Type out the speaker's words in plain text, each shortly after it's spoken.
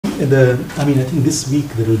I mean, I think this week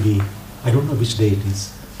there will be, I don't know which day it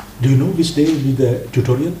is. Do you know which day will be the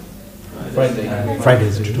tutorial? Friday. Friday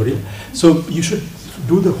is the tutorial. So you should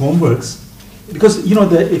do the homeworks, because you know,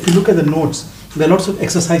 if you look at the notes, there are lots of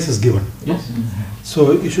exercises given. Yes.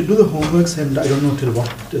 So you should do the homeworks, and I don't know till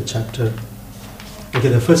what chapter. Okay,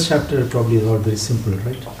 the first chapter probably is all very simple,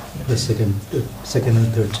 right? The second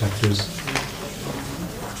and third chapters.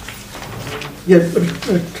 Yeah, but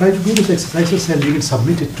try to do these exercises, and you can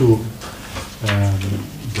submit it to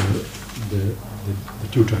the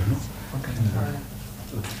tutor, no? Okay.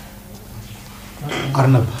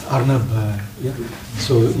 Arnab, yeah.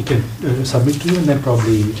 So you can submit to you, and then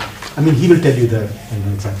probably, I mean, he will tell you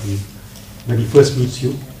exactly when he first meets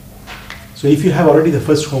you. So if you have already the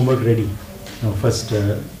first homework ready, first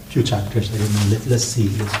few chapters, I don't know, let's see.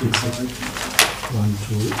 Let's do 1,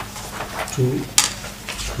 2,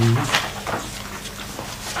 3.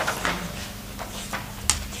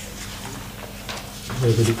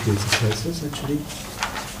 Very few exercises actually.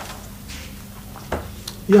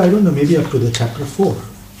 Yeah, I don't know, maybe up to the chapter 4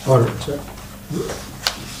 or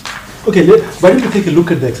okay. Why don't you take a look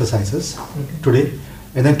at the exercises today,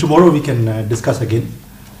 and then tomorrow we can discuss again,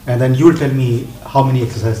 and then you will tell me how many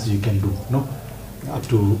exercises you can do. No, up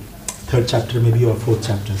to third chapter maybe, or fourth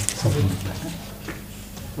chapter, something like that.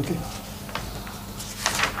 Okay.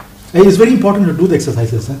 It's very important to do the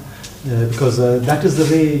exercises, because that is the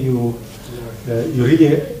way you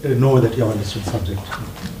really know that you have understood the subject.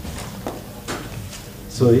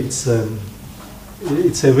 So it's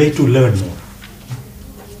a way to learn more.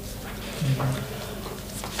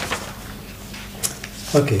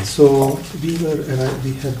 Okay, so we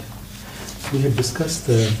had discussed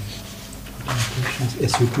the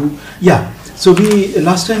SU2. Yeah. So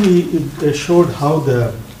last time we showed how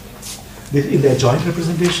in the adjoint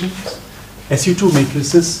representation, SU2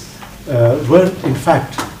 matrices were in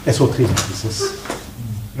fact SO3 matrices,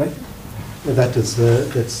 right? That's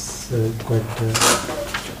quite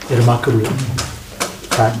a remarkable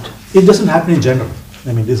fact. It doesn't happen in general.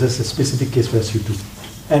 I mean, this is a specific case for SU2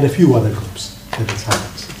 and a few other groups that this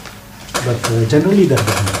happens. But generally that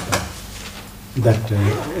doesn't happen. That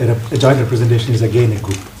adjoint representation is again a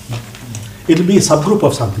group. It will be a subgroup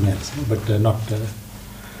of something else, but not.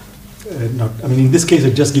 I mean, in this case,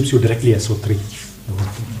 it just gives you directly SO3.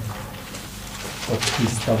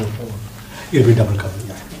 It's double cover. It will be double cover.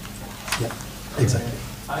 Yeah. Exactly.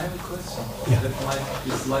 I have a question Yeah. that might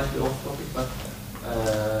be slightly off topic, but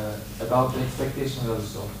about the expectation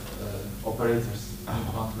values of operators in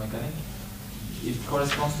quantum mechanics. It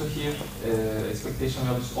corresponds to here expectation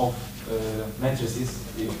values of matrices.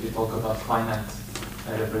 If we talk about finite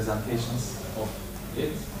representations of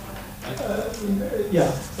it.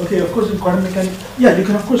 Yeah. Okay. Of course, in quantum mechanics, yeah, you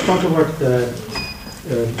can of course talk about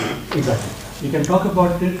exactly. You can talk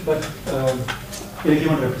about it, but in a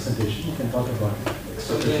given representation, you can talk about it.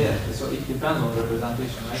 So so it depends on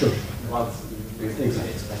representation, right? Sure. What we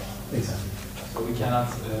Exactly. expect. Exactly. So we cannot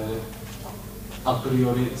a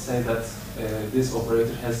priori say that this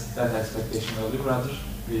operator has that expectation value. Rather,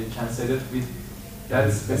 we can say that with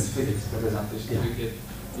that specific representation we get.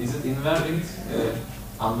 Is it invariant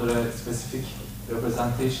under a specific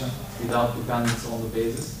representation without dependence on the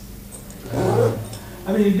basis?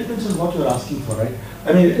 I mean, it depends on what you're asking for, right?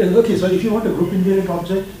 I mean, okay, so if you want a group invariant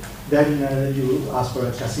object, then you ask for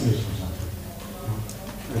a Casimir, for example.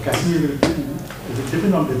 The Casimir will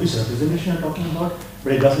depend on which representation you're talking about,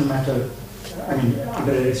 but it doesn't matter. I mean,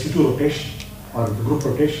 under a SU2 rotation or the group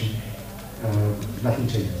rotation, nothing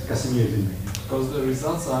changes. Casimir is invariant. Because the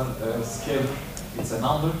results are scalar, it's a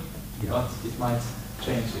number, but it might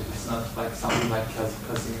change. It's not like something like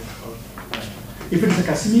Casimir or. If it's a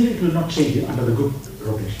Casimir, it will not change it under the group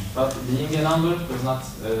rotation. But being a number does not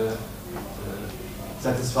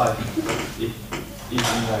satisfy if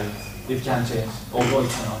invariant. It can change, although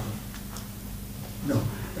it's a number. No.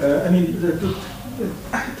 I mean, the two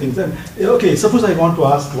things. Okay, suppose I want to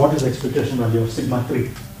ask what is the expectation value of sigma 3?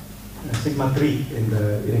 Sigma 3 in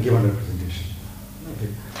a given representation. Okay.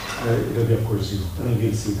 It will be, of course, 0. I mean,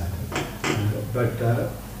 we'll see that.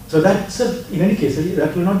 So that's in any case,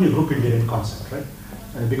 that will not be a group invariant concept, right?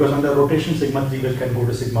 Because under rotation, sigma 3 can go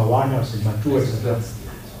to sigma 1 or sigma 2, etc.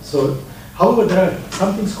 So, however, there are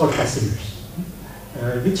some things called Casimirs,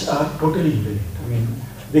 which are totally invariant. I mean,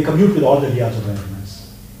 they commute with all the Diagonal elements,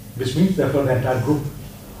 which means therefore the entire group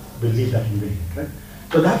will leave that invariant, right?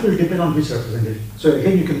 So that will depend on which representation. So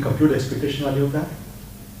again, you can compute the expectation value of that,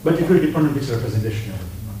 but it will depend on which representation you have.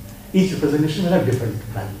 Each representation will have different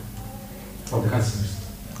value for the Casimirs.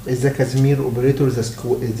 Is the Casimir operator the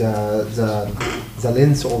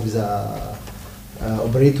length of the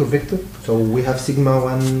operator vector. So we have sigma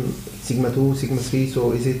 1, sigma 2, sigma 3.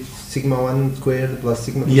 So is it sigma 1 squared plus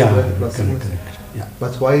sigma 2 squared plus sigma 3? Yeah.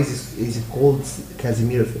 But why is it called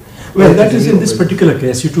Casimir effect? Well, that is in this particular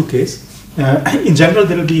case, SU2 case. In general,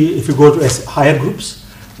 there will be, if you go to higher groups,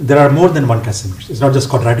 there are more than one Casimir. It's not just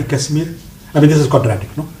quadratic Casimir. I mean, this is quadratic,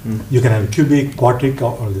 no? You can have cubic, quartic,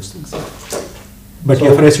 all these things. But so,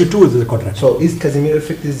 yeah, for SU2, it is a quadratic. So is Casimir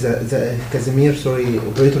effect is the Casimir,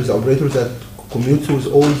 operator is the operator that commutes with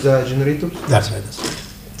all the generators? That's right. That's right.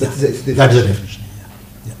 That's the definition. That's the definition.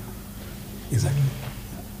 Yeah. Exactly.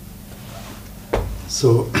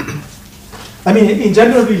 So, I mean, in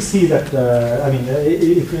general, we'll see that. I mean,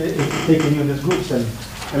 if you take any of these groups, and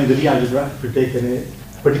I mean, the Lie algebra, if you take a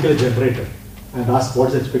particular generator and ask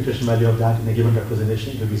what's the expectation value of that in a given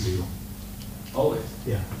representation, it will be 0. Always.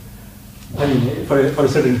 Yeah. I mean, for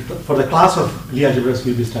the class of Lie algebras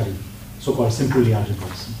we'll be studying, so-called simple Lie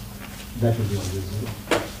algebras, that will be always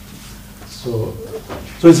 0.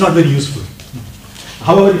 So it's not very useful.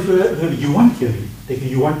 However, if you have U1 theory, take a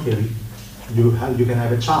U1 theory, you can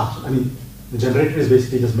have a charge. I mean, the generator is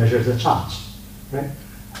basically just measures a charge, right?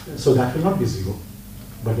 So that will not be 0.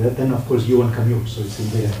 But then, of course, U1 commutes, so it's in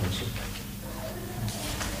there also.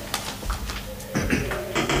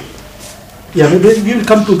 Yeah, we will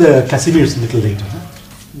come to the Casimirs a little later. Huh?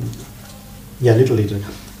 Yeah, a little later.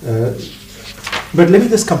 But let me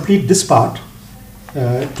just complete this part.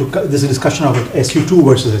 This is a discussion about SU2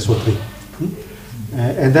 versus SO3.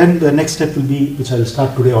 And then the next step will be, which I will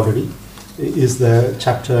start today already, is the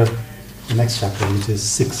next chapter, which is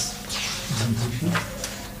 6.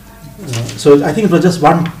 So I think it was just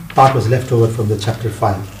one part was left over from the chapter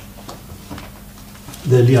 5,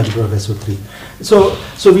 the Lie algebra of SO3. So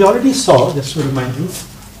we already saw, just to remind you,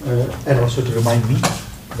 and also to remind me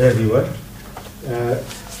where we were.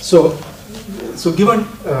 So given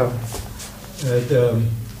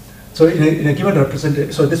in a given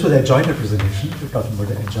representation, so this was a joint representation. We're talking about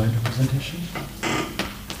a joint representation.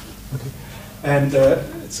 Okay, and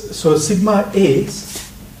so sigma A's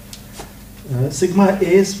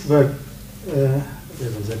were.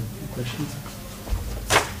 Where was that question?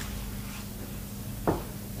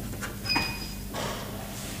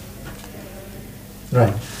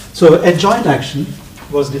 Right. So adjoint action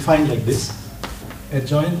was defined like this.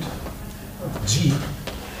 Adjoint G,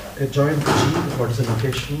 what is the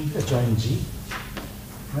notation? Adjoint G,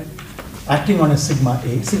 right? Acting on a sigma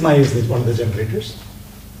A. Sigma A is one of the generators.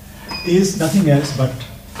 Is nothing else but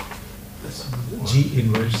G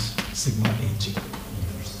inverse sigma AG.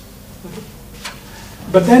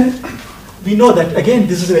 But then we know that again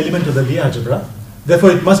this is an element of the Lie algebra.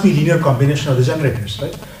 Therefore, it must be linear combination of the generators,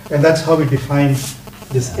 right? And that's how we define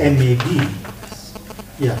this MAB.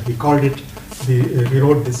 Yeah, we called it. We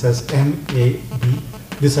wrote this as MAB.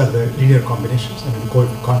 These are the linear combinations and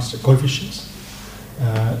constant coefficients.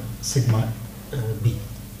 Sigma B.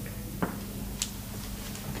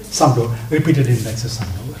 Summed over, repeated index is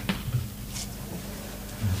summed over.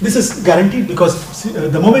 This is guaranteed because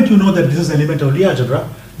the moment you know that this is an element of Lie algebra,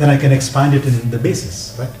 then I can expand it in the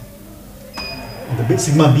basis, right? The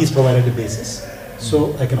sigma B is provided a basis,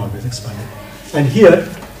 so I can always expand it. And here,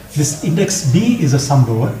 this index B is a summed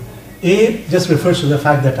over. A just refers to the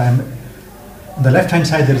fact that on the left-hand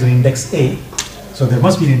side there is an index A, so there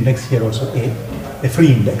must be an index here also A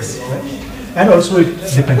free index, right? And also it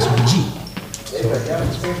depends on G.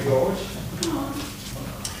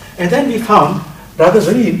 And then we found rather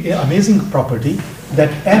very amazing property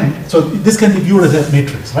that M, so this can be viewed as a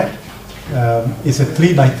matrix, right? It's a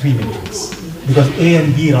 3 by 3 matrix because A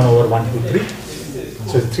and B run over 1, 2, 3.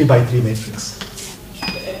 So it's a 3 by 3 matrix.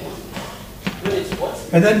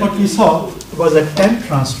 And then what we saw was that M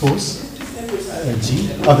transpose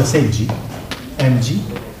G, or the same G, MG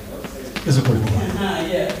is equal to 1.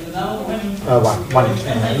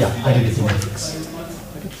 Yeah, identity matrix.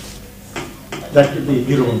 That will be,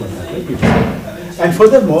 you remember that, right? And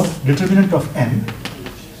furthermore, determinant of M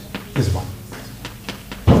is 1.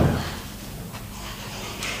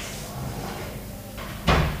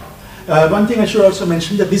 One thing I should also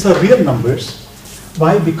mention that these are real numbers.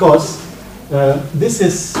 Why? Because this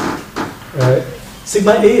is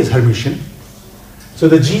sigma A is Hermitian. So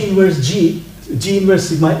the G inverse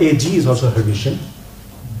sigma AG is also Hermitian,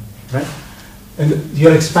 right? And you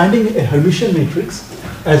are expanding a Hermitian matrix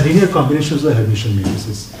as linear combinations of the Hermitian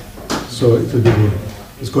matrices. So it will be real.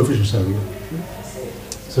 These coefficients are real.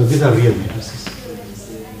 So these are real matrices.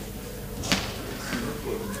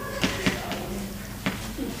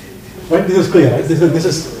 Right? This is clear, right? This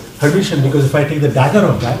is Hermitian because if I take the dagger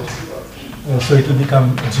of that, so it will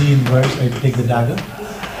become G inverse, I take the dagger.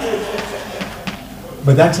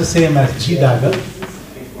 but that's the same as G dagger,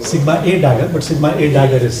 sigma A dagger, but sigma A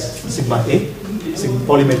dagger is sigma A.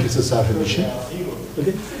 Polymatrices are Hermitian.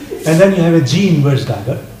 Okay? And then you have a G inverse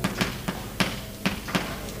dagger.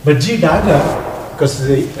 But G dagger, because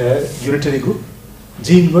it's a unitary group,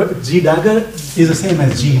 G dagger is the same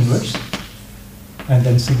as G inverse, and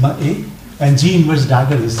then sigma A, and G inverse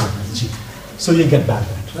dagger is the same as G. So you get back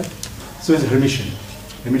that, right? So it's Hermitian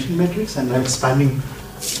matrix, and I'm expanding.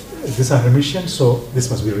 These are Hermitian, so this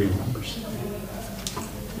must be real numbers.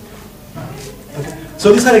 Okay.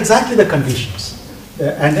 So these are exactly the conditions,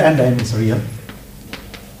 and M is real.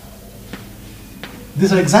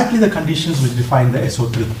 These are exactly the conditions which define the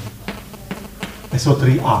SO3,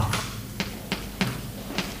 SO3R.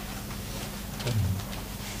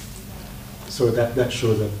 So that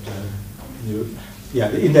shows that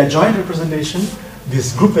in the adjoint representation,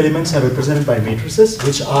 these group elements are represented by matrices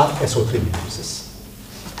which are SO3 matrices.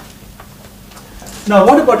 Now,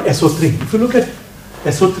 what about SO3? If you look at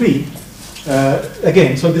SO3,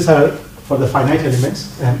 again, so these are for the finite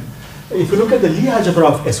elements. If you look at the Lie algebra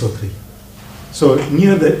of SO3, so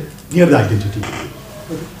near the identity.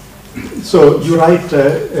 So you write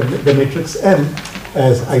the matrix M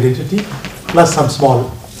as identity plus some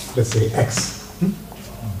small, let's say, x.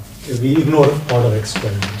 We ignore order x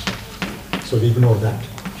squared. So we ignore that.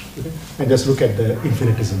 Okay? And just look at the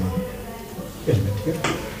infinitesimal element here.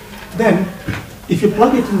 Then, if you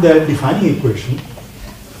plug it in the defining equation,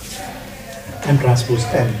 M transpose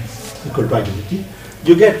N equal to identity,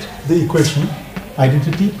 you get the equation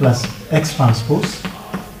identity plus x transpose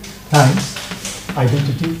times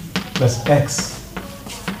identity plus x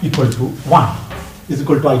equal to 1 is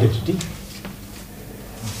equal to identity.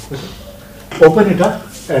 Okay. Open it up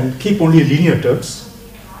and keep only linear terms.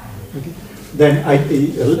 Okay. Then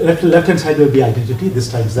left hand side will be identity, this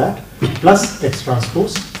times that, plus x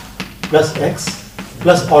transpose, plus x,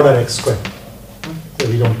 plus order x squared. So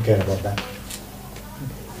we don't care about that.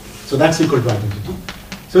 So that's equal to identity.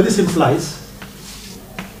 So this implies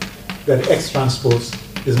that x transpose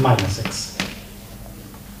is minus x.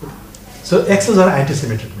 So x's are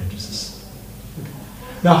antisymmetric matrices.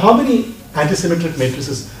 Now, how many antisymmetric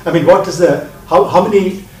matrices? I mean, what is the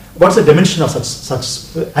what's the dimension of such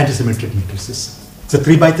antisymmetric matrices? It's a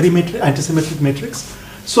 3 by 3 antisymmetric matrix.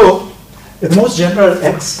 So, the most general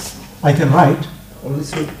x I can write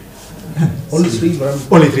Only three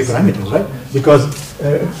parameters, right? Because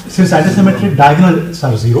since antisymmetric, diagonals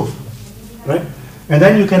are 0, right? And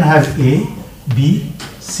then you can have A, B,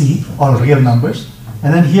 C, all real numbers.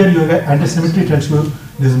 And then here you have antisymmetry tells you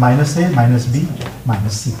this is minus A, minus B,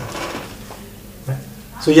 minus C. Right?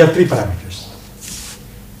 So you have 3 parameters,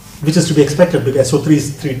 which is to be expected because SO3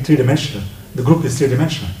 is three-dimensional. The group is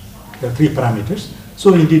 3-dimensional. There are 3 parameters.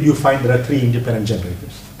 So indeed you find there are 3 independent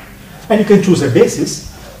generators. And you can choose a basis.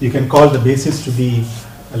 You can call the basis to be,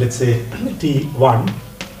 let's say, T1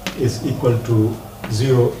 is equal to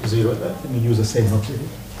 0, 0. Let me use the same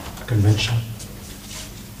convention.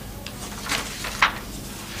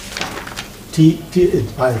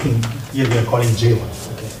 I think here we are calling J1.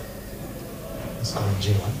 Okay. Let's call it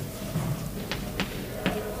J1.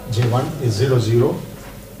 J1 is 0, 0,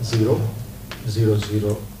 0, 0,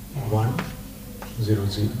 0, 1, 0,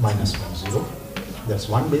 0, minus 1, 0. That's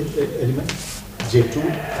one element. J2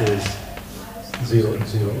 is 0,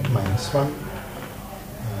 0, minus 1,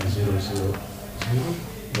 0, 0, 0,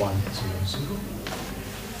 1, 0, 0.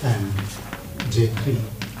 And J3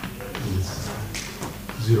 is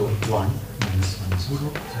 0, 1, minus 1, 0,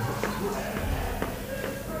 0,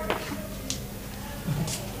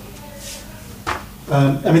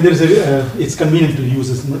 0. I mean, there is it's convenient to use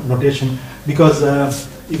this notation because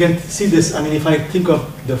you can see this. I mean, if I think of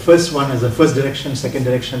the first one as the first direction, second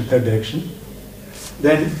direction, third direction,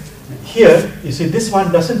 then here you see this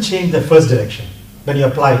one doesn't change the first direction when you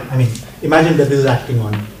apply. I mean, imagine that this is acting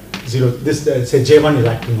on 0. This say J1 is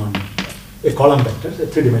acting on a column vector, a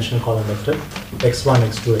 3-dimensional column vector, x1,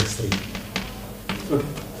 x2, x3. Okay.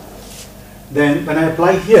 Then when I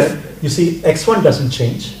apply here, you see x1 doesn't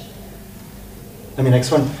change. I mean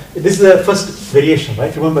x1, this is the first variation,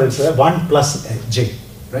 right? Remember it's 1 plus j,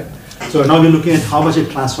 right? So now we're looking at how much it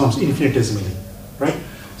transforms infinitesimally, right?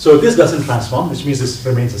 So this doesn't transform, which means this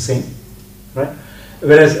remains the same, right?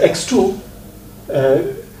 Whereas x2,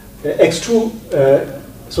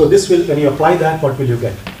 so this will, when you apply that, what will you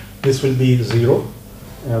get? This will be 0.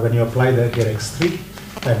 When you apply that here, x3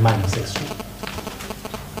 and minus x2.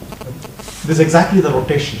 This is exactly the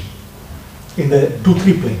rotation in the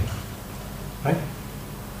 2-3 plane, right?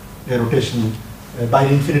 A rotation by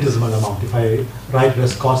infinitesimal amount. If I write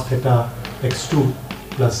this cos theta x2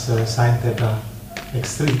 plus sine theta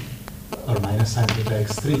x3 or minus sine theta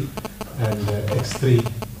x3 and x3,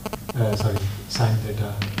 sine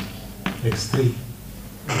theta x3,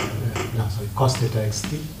 cos theta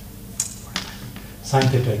x3, sine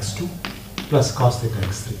theta x2 plus cos theta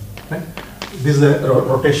x3, right? This is the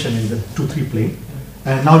rotation in the 2-3 plane.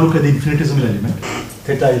 And now look at the infinitesimal element.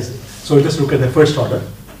 Theta is, so we just look at the first order.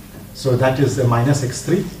 So that is the minus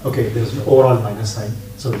x3. Okay, there's an overall minus sign.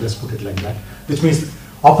 So we'll just put it like that, which means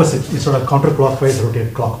opposite, instead of counterclockwise,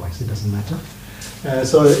 rotate clockwise. It doesn't matter.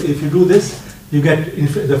 So if you do this, you get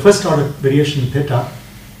the first order variation in theta.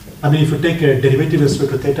 I mean, if you take a derivative with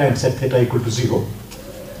respect to theta and set theta equal to 0,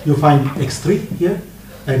 you find x3 here,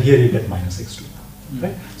 and here you get minus x2.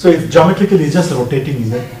 Right? So if geometrically it's just rotating in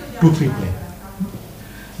the 2-3 plane.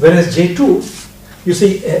 Whereas J2, you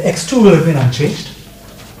see x2 will remain unchanged.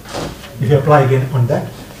 If you apply again on that,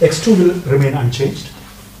 x2 will remain unchanged.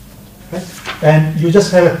 Right? And you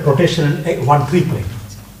just have a rotation in 1-3 plane.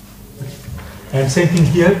 And same thing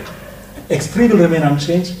here, x3 will remain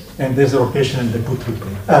unchanged, and there's a rotation in the 2-3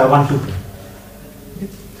 plane, 1-2 plane. Okay?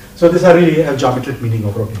 So these are really a geometric meaning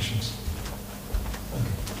of rotations.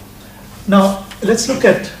 Okay. Now let's look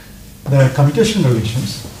at the commutation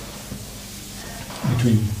relations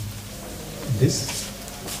between this.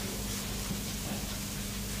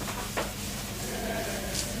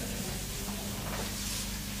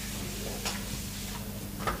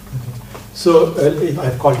 So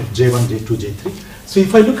I've called it J1, J2, J3. So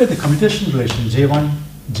if I look at the commutation relation J1,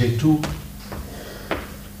 J2,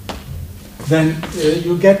 then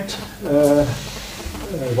you get,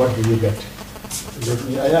 what do you get?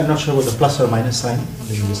 I'm not sure what the plus or minus sign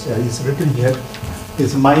is. It's written here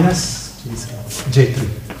is minus J3.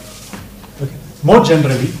 Okay. More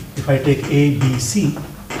generally, if I take A, B, C,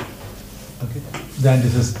 okay, then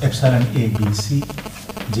this is epsilon A, B, C,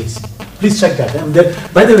 JC. Please check that.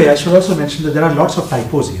 By the way, I should also mention that there are lots of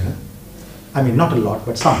typos here. I mean, not a lot,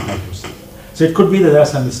 but some typos. So it could be that there are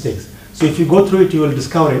some mistakes. So if you go through it, you will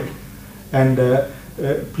discover it. And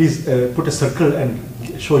please put a circle and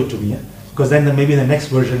show it to me. Because then maybe the next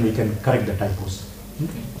version we can correct the typos.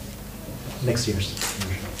 Next year's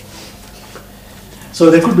version.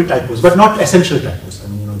 So there could be typos, but not essential typos. I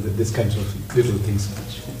mean, you know, this kinds of little things.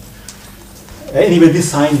 Anyway, these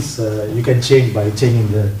signs you can change by changing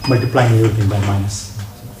the multiplying everything by minus.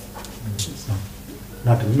 It's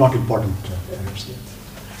not important errors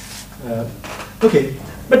here. Okay,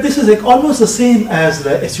 but this is like almost the same as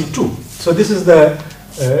the SU2. So this is the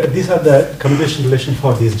these are the commutation relation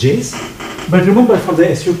for these J's. But remember, for the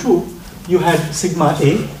SU2, you had sigma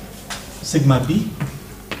A, sigma B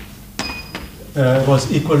was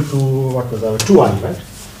equal to what was our 2i, right?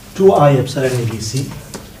 2i epsilon ABC.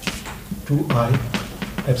 2i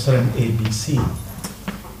epsilon ABC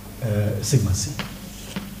sigma C.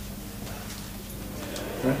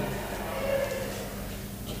 Right?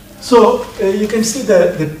 So you can see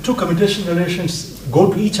the two commutation relations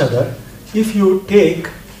go to each other if you take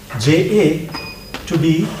JA to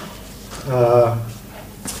be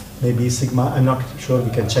maybe sigma, I'm not sure,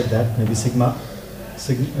 we can check that, maybe sigma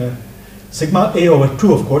A over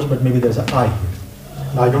 2, of course, but maybe there's an I here.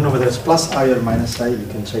 Now I don't know whether it's plus I or minus I, we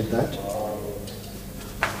can check that.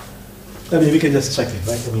 I mean, we can just check it,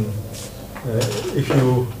 right? I mean, if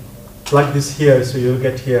you plug this here, so you'll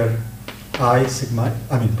get here I sigma,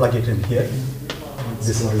 I mean, plug it in here,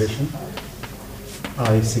 this relation,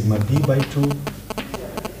 I sigma B by 2,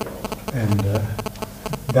 and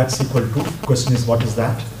that's equal to, question is what is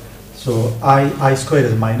that? So I square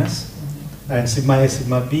is minus, and sigma A,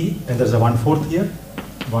 sigma B, and there's a 1/4 here,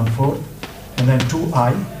 1/4, and then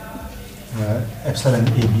 2i epsilon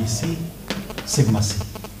ABC sigma C.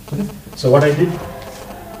 Okay? So what I did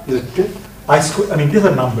is I square, I mean, these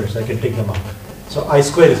are numbers, I can take them out. So I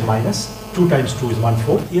square is minus, 2 times 2 is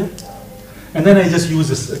 1/4 here. And then I just use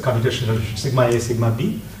this commutation relation, sigma A, sigma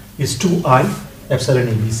B is 2i epsilon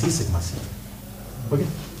ABC sigma C. Okay?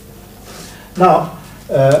 Now,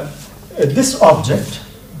 this object,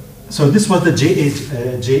 so this was the JB.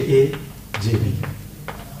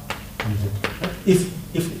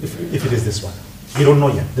 If it is this one, we don't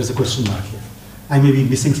know yet, there's a question mark here. I may be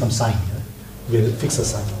missing some sign here. We'll fix a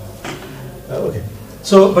sign. Okay.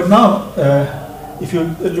 So, but now, if you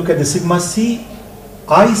look at the sigma C,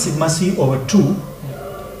 I sigma C over 2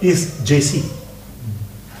 is JC.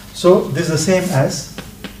 So this is the same as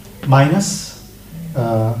minus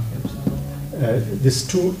this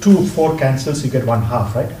 2, 4 cancels, you get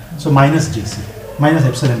 1/2, right? So minus JC, minus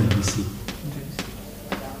epsilon ABC,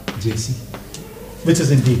 JC, which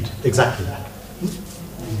is indeed exactly that.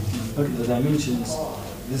 Okay, the dimensions,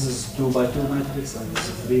 this is 2 by 2 matrix and this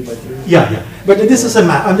is 3 by 3. Yeah, yeah. But this is a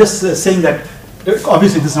map. I'm just saying that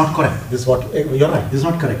Obviously, this is not correct. This is what you're right. This is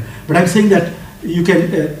not correct. But I'm saying that you can,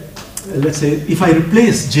 let's say, if I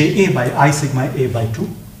replace JA by I sigma A by 2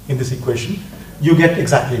 in this equation, you get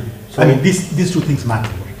exactly. So I mean, these two things match.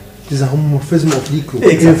 It is a homomorphism of Lie group.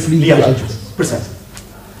 Exactly. Lie algebra. Precisely.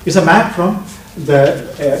 It's a map from the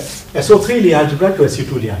SO3 Lie algebra to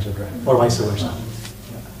SU2 Lie algebra, or vice versa.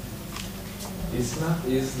 This map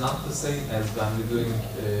is not the same as when we're doing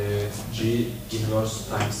G inverse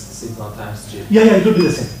times sigma times G. Yeah, it will be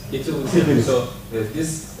the same. It will be It will be the the same. So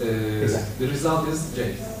this, Exactly. the result is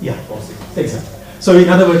J. Yeah. For sigma. Exactly. So in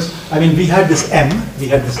other words, I mean, we had this M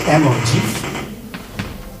of G,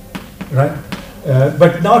 right?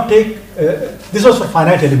 But now take, this was for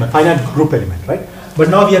finite element, finite group element, right? But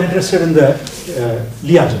now we are interested in the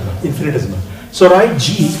Lie algebra, infinitesimal. So write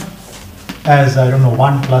G as, I don't know,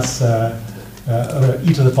 1 plus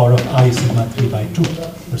e to the power of I sigma 3 by 2,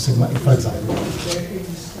 or sigma, for example.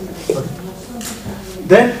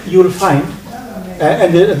 Then you will find,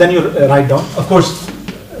 and then you write down, of course,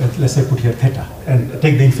 let's say put here theta, and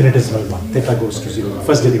take the infinitesimal one, theta goes to 0,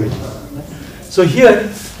 first derivative. So here,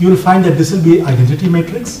 you will find that this will be identity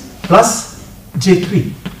matrix plus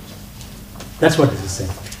J3. That's what this is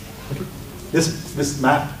saying. Okay? This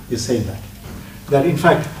map is saying that in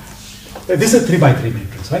fact, this is a 3 by 3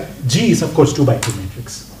 matrix, right? G is of course 2 by 2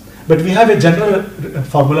 matrix. But we have a general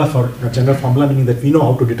formula meaning that we know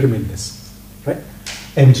how to determine this, right?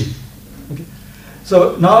 Mg. Okay.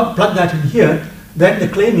 So now plug that in here, then the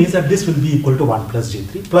claim is that this will be equal to 1 plus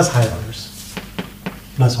J3 plus higher orders,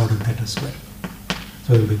 plus order theta square.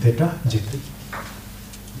 So it will be theta J3.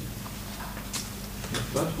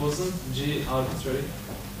 But wasn't G arbitrary?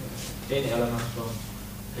 Any element from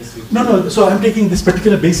SU2? No, so I'm taking this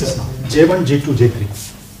particular basis now, J1, J2, J3.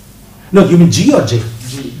 No, you mean G or J?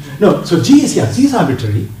 G. No, so G is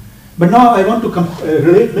arbitrary, but now I want to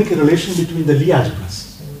make a relation between the Lie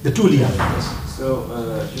algebras, the two Lie algebras. So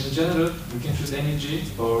in general, you can choose any G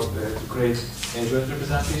for to create a joint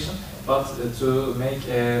representation, but to make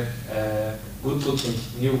a good-looking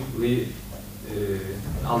new Lie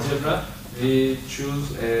algebra, we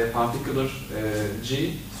choose a particular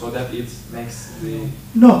G so that it makes the...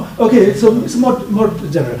 No, okay, so it's more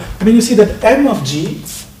general. I mean, you see that M of G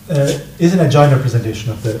is an adjoint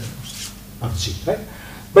representation of G, right?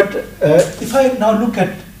 But if I now look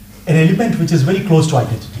at an element which is very close to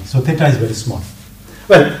identity, so theta is very small.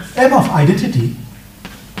 Well, M of identity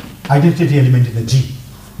element in the G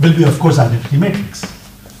will be of course identity matrix,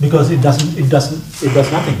 because it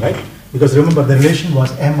does nothing, right? Because remember the relation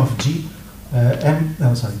was M of G,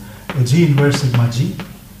 G inverse sigma G,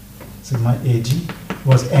 sigma AG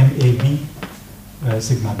was MAB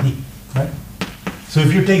sigma B, right? So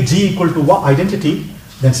if you take G equal to identity,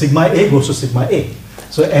 then sigma A goes to sigma A.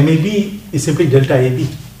 So MAB is simply delta AB,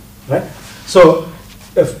 right? So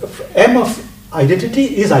if M of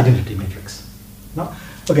identity is identity matrix. Now,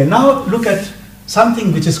 okay, now look at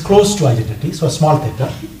something which is close to identity, so a small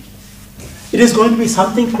theta. It is going to be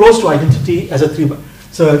something close to identity as a 3 by,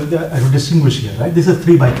 so I will distinguish here, right? This is a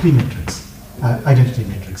 3 by 3 matrix, identity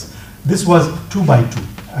matrix. This was 2 by 2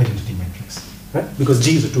 identity matrix, right? Because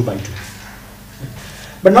G is a 2 by 2.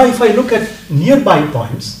 But now if I look at nearby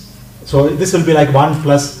points, so this will be like 1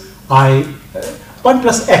 plus I, 1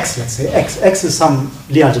 plus X, let's say, X is some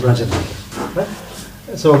Lie algebra generator, right?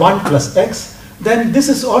 So 1 plus X, then this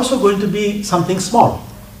is also going to be something small,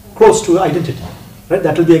 close to identity, right?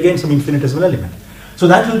 That will be again some infinitesimal element. So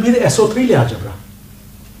that will be the SO3 Lie algebra.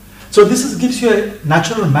 So this gives you a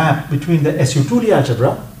natural map between the SU2 Lie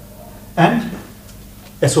algebra and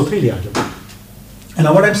SO3 Lie algebra. And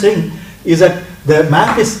now what I'm saying is that the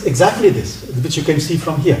map is exactly this, which you can see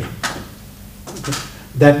from here. Okay.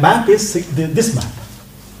 That map is this map,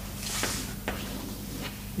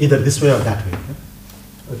 either this way or that way.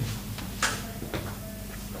 Okay.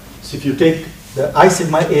 So if you take the I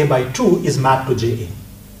sigma A by 2 is mapped to JA,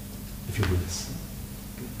 if you do this.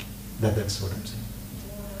 That's what I'm saying.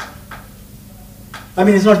 I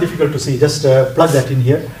mean, it's not difficult to see, just plug that in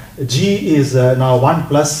here. G is now 1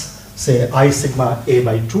 plus, say, I sigma A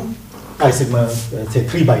by 2, I sigma, say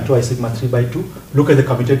 3 by 2, I sigma 3 by 2. Look at the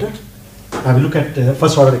commutator. I will look at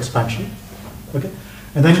first order expansion. Okay,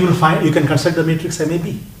 and then you will find, you can construct the matrix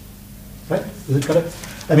MAB. Right? Is it correct?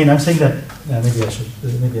 I mean, I'm saying that, maybe I should,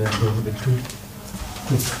 maybe I'm going a bit too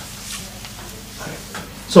quick.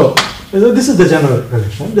 So, this is the general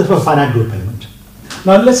relation. This is a finite group element.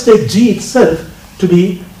 Now, let's take G itself to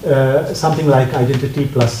be something like identity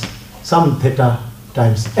plus some theta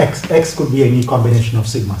times X. X could be any combination of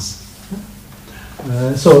sigmas.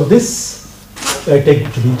 So, this I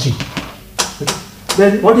take to be G. Okay.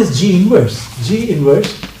 Then, what is G inverse? G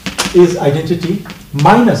inverse is identity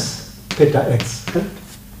minus theta x, correct?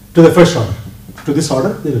 To the first order. To this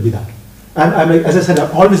order, there will be that. And as I said,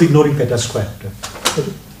 I'm always ignoring theta squared.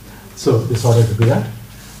 Okay. So this order will be that.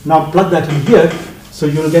 Now plug that in here. So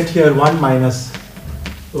you will get here 1 minus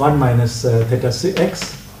theta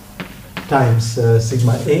x times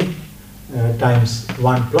sigma a times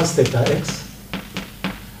 1 plus theta x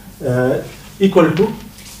equal to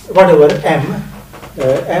whatever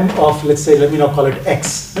m of, let's say, let me now call it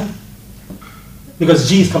x, because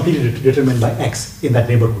g is completely determined by x in that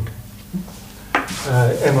neighborhood.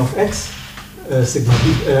 M of x sigma b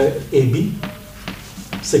ab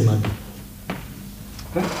sigma b.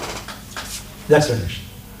 Right? That's the relation.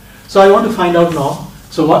 So I want to find out now.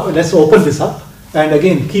 So let's open this up and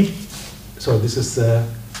again keep. So this is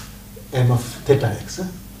m of theta x.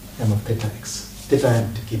 M of theta x. Theta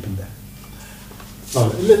m to keep in there. Now,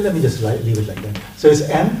 let me just leave it like that. So it's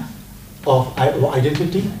m of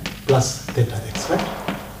identity plus theta x,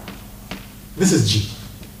 right? This is g.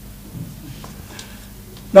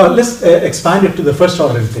 Now let's expand it to the first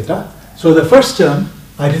order in theta. So the first term,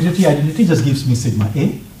 identity just gives me sigma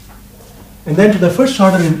a. And then to the first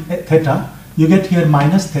order in theta, you get here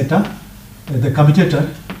minus theta, the commutator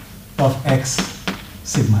of x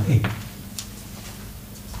sigma a.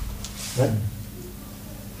 Right?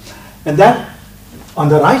 And that on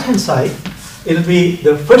the right hand side, it will be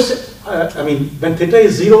the first, when theta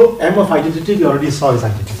is 0, m of identity we already saw is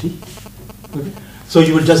identity. Okay? So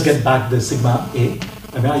you will just get back the sigma a.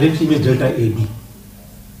 Identity means delta AB.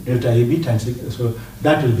 Delta AB times, so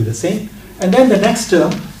that will be the same. And then the next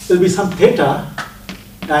term will be some theta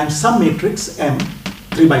times some matrix M,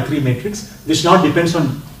 3 by 3 matrix, which now depends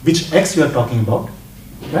on which x you are talking about,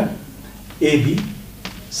 right? AB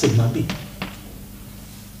sigma B.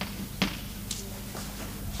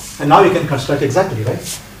 And now you can construct exactly, right?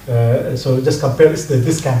 So just compare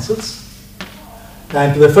this cancels.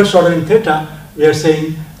 And to the first order in theta, we are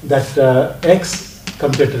saying that x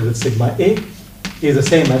commutated with sigma A is the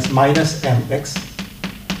same as minus mx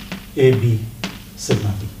AB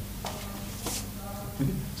sigma B.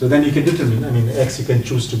 Okay. So then you can determine, x you can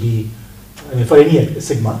choose to be, for any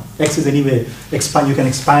sigma, x is anyway, you can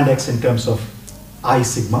expand x in terms of I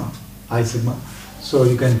sigma. So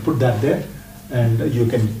you can put that there and you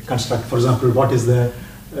can construct, for example, what is the,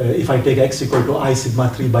 if I take x equal to I sigma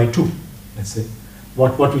 3 by 2, let's say,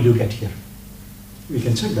 what will you get here? We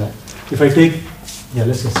can check that. If I take,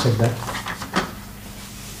 let's just check that.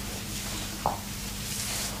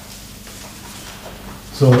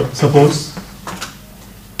 So suppose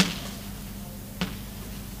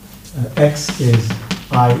x is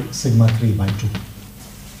I sigma 3 by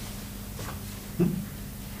 2.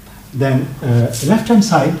 Then left hand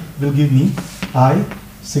side will give me I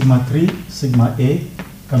sigma 3 sigma A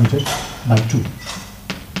commuted by 2.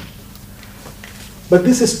 But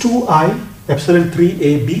this is 2I epsilon 3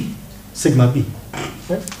 AB sigma B.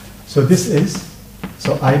 Right? So this is,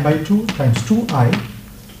 so I by 2 times 2I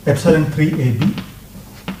epsilon 3 AB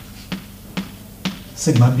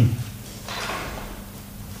sigma B.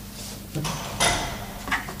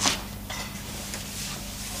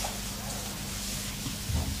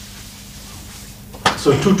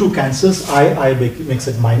 So 2 cancels, I makes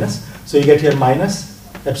it minus. So you get here minus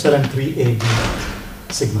epsilon 3 AB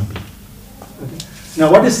sigma B. Okay. Now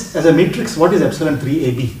what is, as a matrix, what is epsilon 3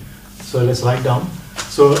 AB? So let's write down.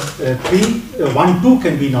 So 1, 2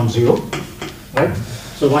 can be non-zero, right?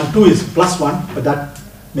 So 1, 2 is plus 1, but that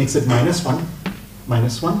makes it minus 1.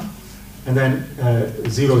 And then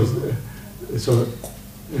 0 is,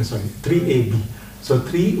 3AB. So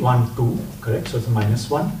 3, 1, 2, correct? So it's minus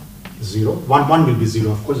 1, 0. 1, 1 will be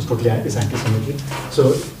 0, of course, it's totally anti-symmetric.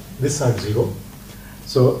 So this side 0.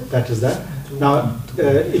 So that is that. Now,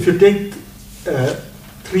 if you take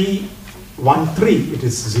 3, 1, 3, it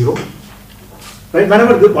is 0. Right?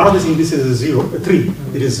 Whenever one of these indices is 0, 3,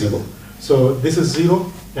 it is 0. So this is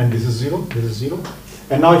 0, and this is 0, this is 0.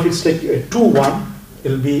 And now if it's take 2, 1, it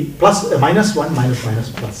will be plus, minus 1, minus,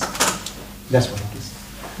 plus. That's what it is.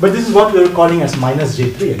 But this is what we are calling as minus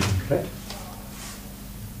J3, I think, right?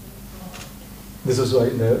 This is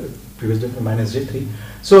in the previous definition, minus J3.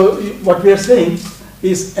 So what we are saying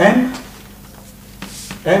is m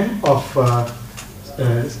of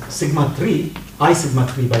sigma 3, I sigma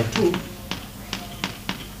 3 by 2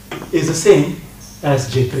 is the same as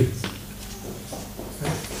J3.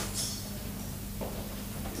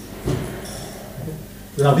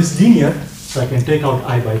 Now this is linear, so I can take out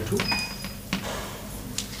I by 2.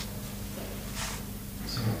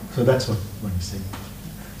 So that's what he's saying.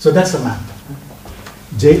 So that's the map.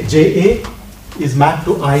 JA is mapped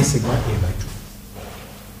to I sigma A by 2.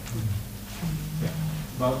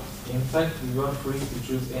 But in fact, you are free to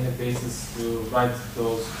choose any basis to write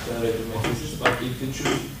those generated matrices, but if you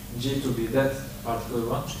choose G to be that particular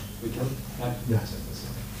one, we can have Yes.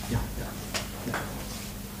 Yeah.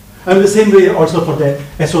 And the same way also for the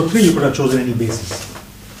SO3, you could have chosen any basis.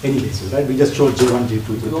 Any basis, right? We just chose J1, J2,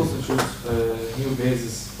 We could J3. also choose new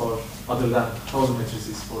basis for other than thousand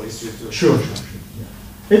matrices for SU2. Sure. Yeah.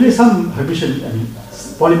 There will be some Hermitian, I mean,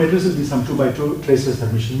 polymatrices will be some 2 by 2 traceless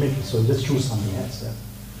Hermitian matrix, so just choose something else. Yeah.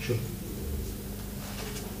 Sure.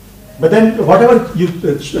 But then whatever you,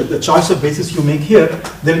 the choice of basis you make here,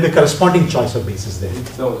 there will be a corresponding choice of basis there.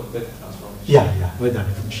 So that transformation. Yeah, with that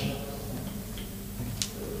definition.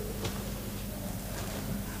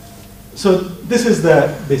 So this is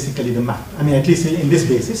basically the map. I mean, at least in this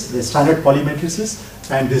basis, the standard polymatrices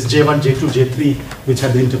and this J1, J2, J3, which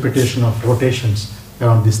had the interpretation of rotations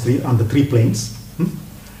around on the three planes.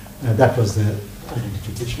 That was the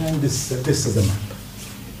identification, and this is the map.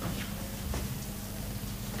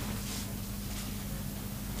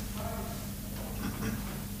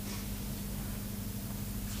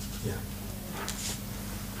 Yeah.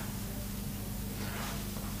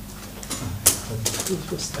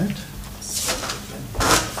 What was that?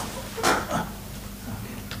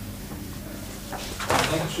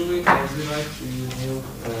 Actually, as we write the new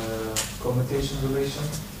commutation relation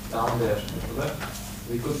down there,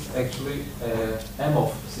 we could actually M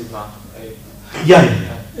of sigma A. Yeah.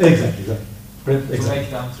 Exactly. To make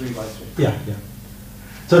them 3 by 3. Yeah.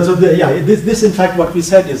 So this in fact what we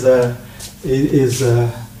said is this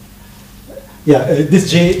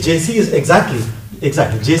JC is exactly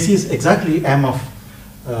JC is exactly M of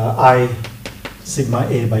I sigma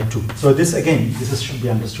A by 2. So this again, should be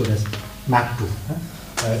understood as map 2.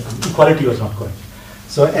 Equality was not correct.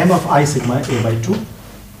 So M of I sigma A by 2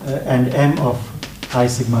 and M of I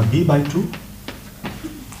sigma B by 2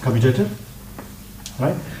 commutator,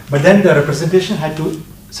 right? But then the representation had to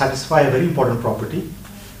satisfy a very important property,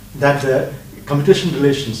 that the commutation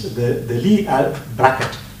relations, the Lie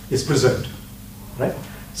bracket is preserved, right?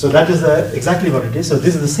 So that is exactly what it is. So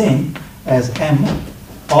this is the same as M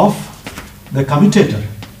of the commutator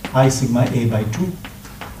I sigma A by 2,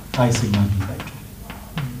 I sigma B by 2.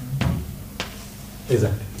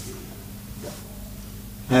 Exactly.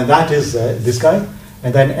 And that is this guy,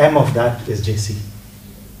 and then M of that is JC,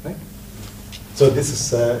 right? So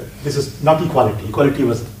this is not equality. Equality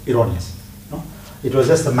was erroneous. No? It was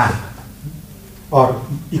just a map. Or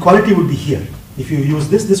equality would be here. If you use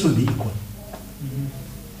this will be equal.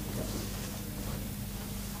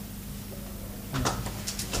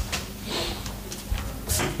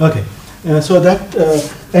 Okay. So that,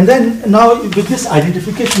 and then now with this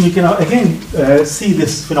identification, you can again see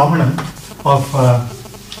this phenomenon of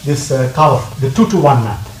this cover, the 2-to-1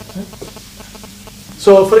 map.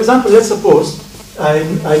 So, for example, let's suppose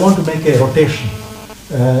I want to make a rotation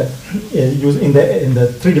in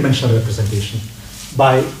the three-dimensional representation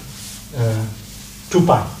by 2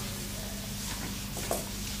 pi.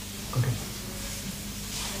 Okay.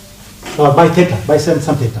 Or by theta, by some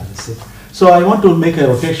theta, let's say. So I want to make a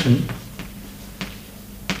rotation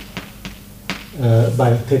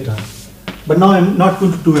by theta, but now I'm not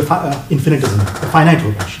going to do infinitesimal, a finite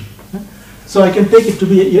rotation. So I can take it to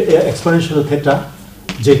be exponential theta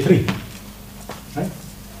J3, right?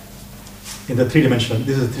 In the three-dimensional,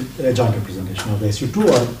 this is a joint representation of the SU2,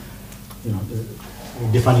 or the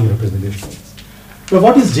defining representation. But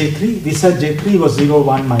what is J3? We said J3 was 0,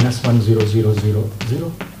 1, minus 1, 0, 0, 0,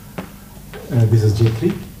 0. This is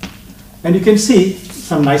J3. And you can see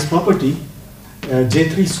some nice property.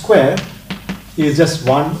 J3 square is just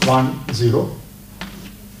 1, 1, 0.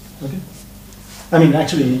 Okay. I mean,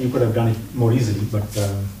 actually, you could have done it more easily, but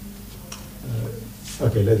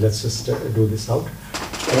okay, let's just do this out.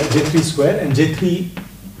 J3 square and J3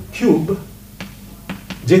 cube.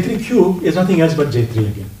 J3 cube is nothing else but J3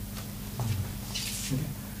 again. Okay.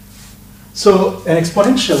 So an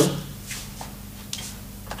exponential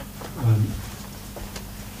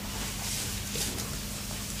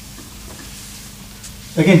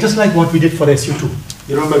again, just like what we did for SU2.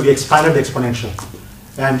 You remember we expanded the exponential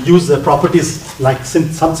and used the properties like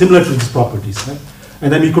similar to these properties, right?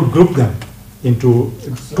 And then we could group them into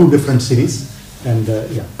 2 different series, and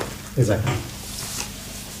yeah, exactly.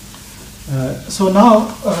 So now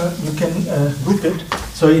you can group it.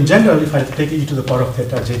 So in general, if I take e to the power of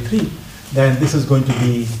theta J3, then this is going to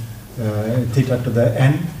be theta to the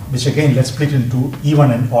n, which again, let's split into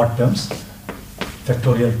even and odd terms,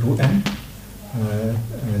 factorial to n.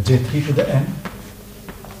 J3 to the n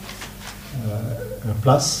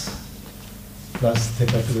plus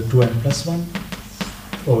theta to the 2n plus 1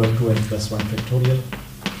 over 2n plus 1 factorial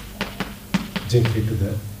J3 to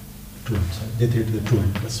the 2n, sorry, j3 to the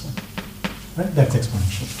 2n plus 1. Right? That's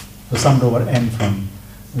exponential. So summed over n from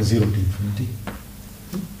 0 to infinity.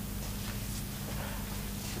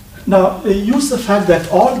 Now use the fact that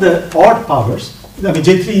all the odd powers, I mean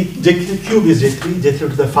j3 cube is j3, j3 to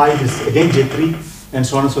the 5 is again j3, and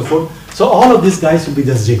so on and so forth. So all of these guys will be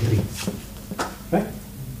just j3, right?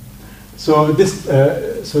 So this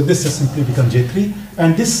has simply become j3,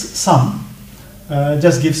 and this sum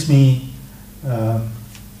just gives me.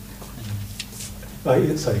 Sorry,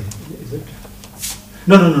 is it?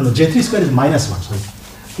 No. j3 square is minus 1. Sorry,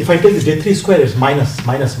 if I take the j3 square, it's minus,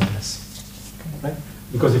 right?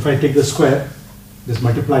 Because if I take the square, just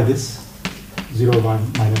multiply this 0,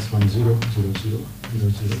 1, minus 1, 0, 0, 0, 0,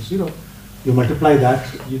 0, 0. You multiply that,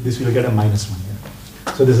 this will get a minus 1 here.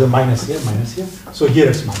 So there's a minus here, So here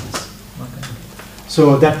it's minus. Okay.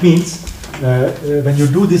 So that means when you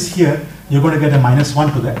do this here, you're going to get a minus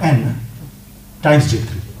 1 to the n times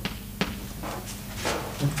j3.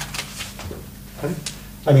 Okay?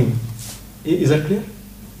 I mean, is that clear?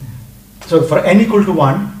 So for n equal to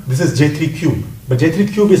 1, this is j3 cube, but j3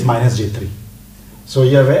 cube is minus j3. So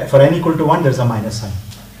you have for n equal to 1, there's a minus sign.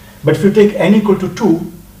 But if you take n equal to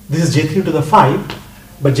 2, this is j3 to the 5,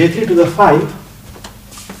 but j3 to the 5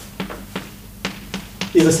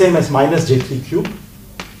 is the same as minus j3 cube,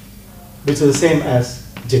 which is the same as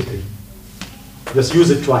j3. Just use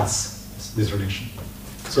it twice, this relation.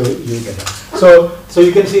 So you get that. So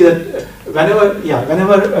you can see that whenever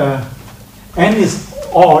n is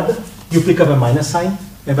odd, you pick up a minus sign,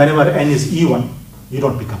 and whenever n is even, you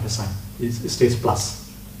don't pick up a sign. It stays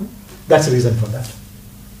plus. That's the reason for that.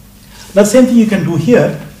 The same thing you can do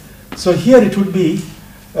here. So here it would be,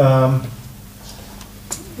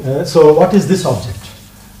 so what is this object?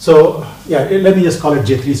 So yeah, let me just call it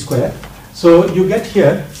j3 square. So you get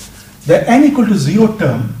here, the n equal to 0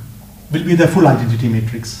 term will be the full identity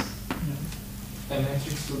matrix. A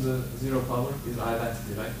matrix to the 0 power is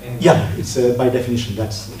identity, right? Yeah, it's by definition,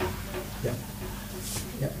 that's, yeah,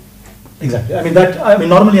 exactly. I mean,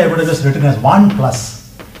 normally I would have just written as 1 plus,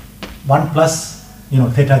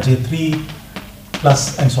 theta j3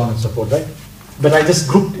 plus, and so on and so forth, right? But I just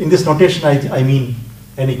grouped, in this notation, I mean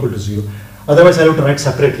n equal to 0. Otherwise, I have to write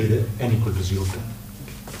separately the n equal to 0 term.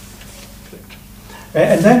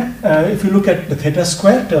 And then, if you look at the theta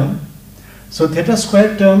square term, so theta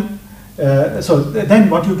square term, so then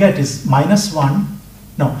what you get is minus 1,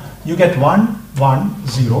 no, you get 1, 1,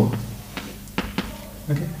 0,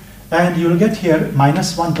 okay? And you will get here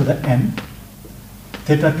minus 1 to the n,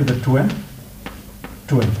 theta to the 2n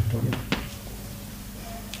factorial.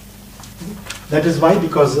 That is why,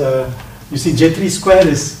 because you see j3 square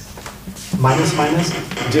is minus,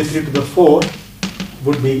 j3 to the 4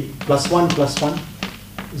 would be plus 1,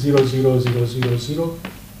 0, 0, 0, 0, 0,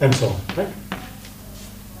 and so on, right?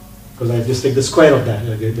 Because I just take the square of that,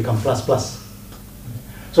 it become plus, plus.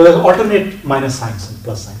 So there's alternate minus signs and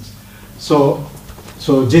plus signs. So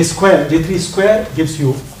j3 square gives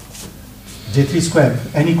you j3 square,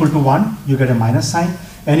 n equal to 1, you get a minus sign,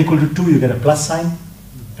 n equal to 2, you get a plus sign,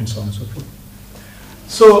 and so on and so forth.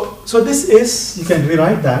 So this is, you can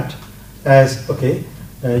rewrite that as, okay,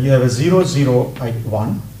 you have a 0, 0,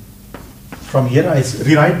 1. From here, I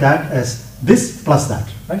rewrite that as this plus that,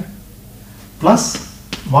 right? Plus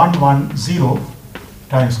 1, 1, 0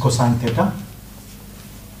 times cosine theta.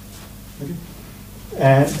 Okay.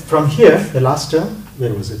 And from here, the last term,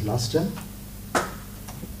 where was it, last term?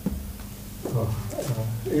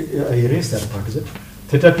 I erased that part, is it?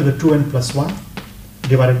 Theta to the 2n plus 1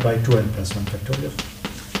 divided by 2n plus 1 factorial.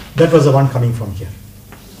 That was the one coming from here.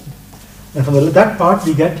 And from that part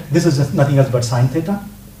we get, this is just nothing else but sine theta.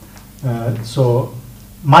 So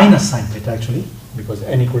minus sine theta actually, because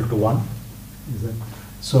n equal to 1.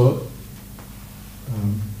 So,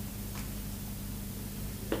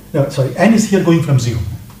 no, sorry, n is here going from 0.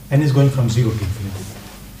 N is going from 0 to infinity.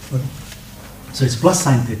 Okay. So it's plus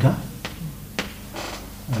sine theta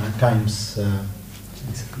times,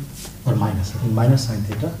 or minus, I think minus sine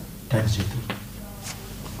theta times j3.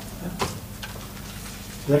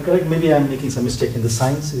 Is that correct? Maybe I'm making some mistake in the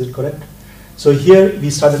signs. Is it correct? So here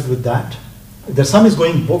we started with that. The sum is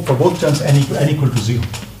going for both terms n equal to 0.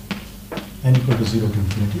 N equal to 0 to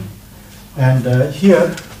infinity. And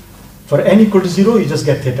here, for n equal to 0, you just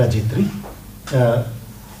get theta j3.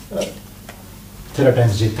 Theta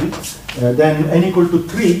times j3. Then n equal to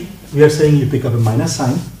 3, we are saying you pick up a minus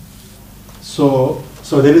sign. So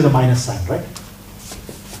there is a minus sign, right?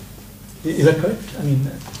 Is that correct? I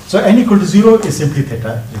mean, so n equal to 0 is simply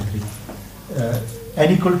theta j3.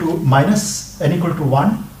 N equal to 1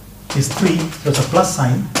 is 3, so it's a plus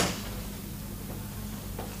sign.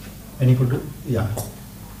 N equal to, yeah,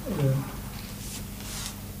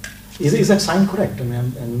 Is that sign correct? I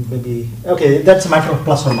mean, and maybe, okay, that's a matter of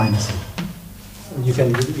plus or minus here. You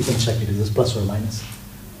can check it, is this plus or minus?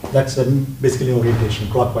 That's basically orientation,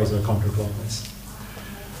 clockwise or counterclockwise.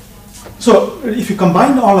 So if you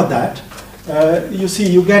combine all of that, you see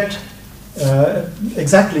you get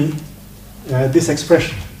exactly this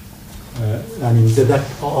expression. I mean that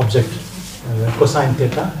object, cosine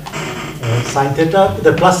theta, sine theta,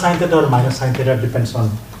 the plus sine theta or minus sine theta depends on,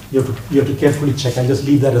 you have to carefully check. I just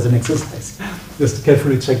leave that as an exercise. Just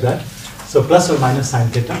carefully check that. So plus or minus sine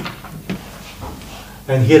theta.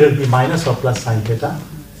 And here it will be minus or plus sine theta,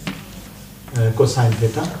 cosine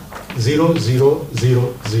theta, 0, 0,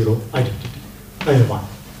 0, 0, identity, and 1.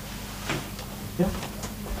 Yeah?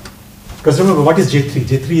 Because remember, what is J3?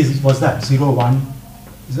 J3 was that 0,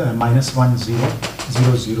 1, minus 1, 0,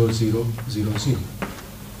 0, 0, 0, 0, 0.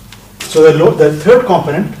 So the third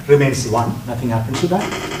component remains 1, nothing happens to that.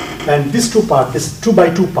 And this 2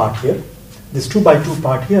 by 2 part here, this 2 by 2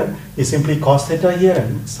 part here is simply cos theta here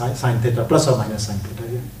and sine theta, plus or minus sine theta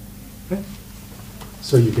here. Right?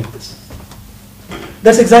 So you get this.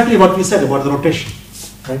 That's exactly what we said about the rotation.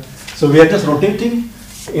 Right? So we are just rotating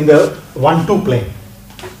in the 1, 2 plane.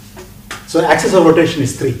 So axis of rotation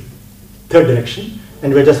is 3, third direction,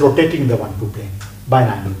 and we're just rotating in the 1, 2 plane by an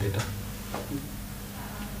angle theta.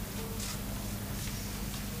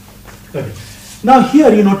 Okay. Now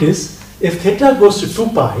here you notice, if theta goes to 2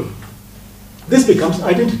 pi, this becomes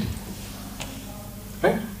identity.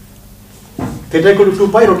 Right? Theta equal to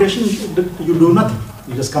 2 pi rotation, you do nothing.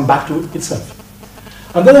 You just come back to itself.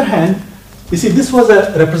 On the other hand, you see this was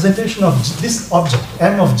a representation of this object,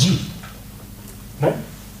 m of g. Right?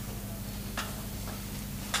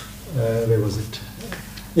 Where was it?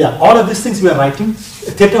 Yeah, all of these things we are writing,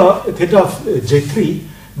 theta of J3,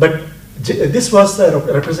 but this was a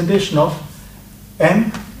representation of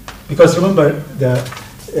m, because remember the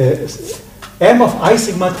m of I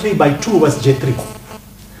sigma 3 by 2 was J3.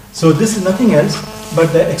 So this is nothing else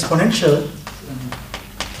but the exponential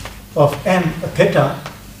of m theta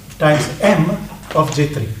times m of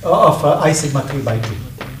J3, of I sigma 3 by 2.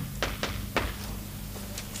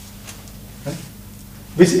 Right?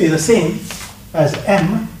 Which is the same as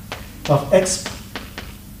m of x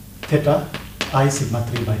theta I sigma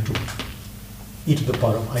 3 by 2, e to the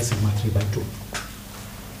power of I sigma 3 by 2.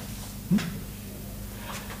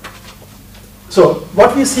 So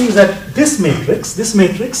what we see is that this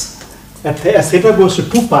matrix as theta goes to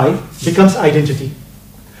 2 pi becomes identity.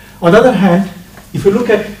 On the other hand, if you look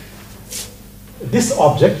at this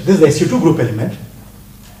object, this is the SU2 group element,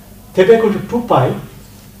 theta equal to 2 pi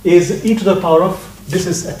is e to the power of, this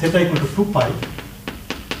is theta equal to 2 pi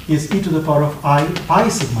is e to the power of I pi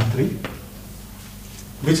sigma 3,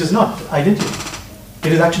 which is not identity.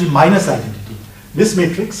 It is actually minus identity. This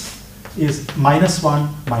matrix is -1,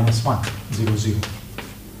 -1, 0, 0.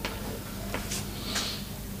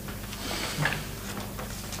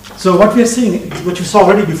 So what we are seeing, what you saw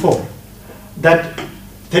already before, that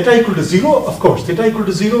theta equal to 0, of course, theta equal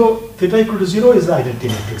to 0 is the identity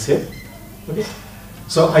matrix here. Okay.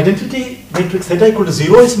 So identity matrix theta equal to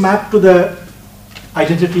 0 is mapped to the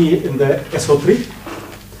identity in the SO3,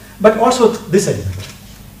 but also this element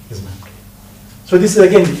is mapped. So this is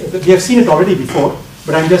again, we have seen it already before,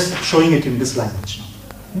 but I'm just showing it in this language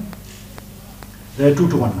now. There are 2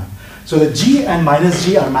 to 1 map. So the G and minus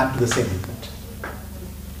G are mapped to the same element,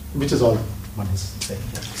 which is all one is saying.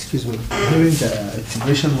 Excuse me. Here in the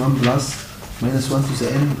expression 1 plus minus 1 to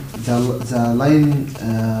the n, the line.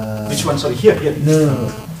 Which one? Sorry, here.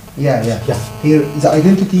 No. Yeah. Here the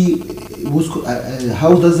identity was.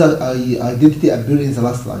 How does the identity appear in the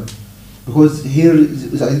last line? Because here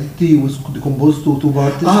the identity was decomposed to 2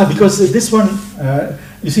 parts. Because this one,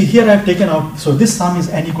 you see here I have taken out, so this sum is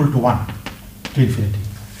n equal to 1 to infinity.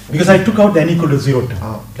 Because I took out the n equal to 0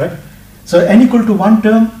 term, right? So n equal to 1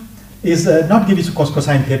 term is not give you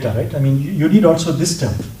cosine theta, right? I mean, you need also this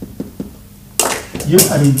term. You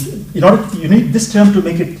need this term to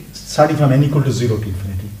make it starting from n equal to 0 to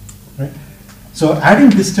infinity, right? So adding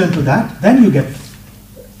this term to that, then you get,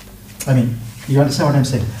 I mean, you understand what I'm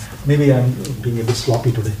saying? Maybe I'm being a bit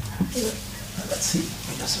sloppy today. Let's see,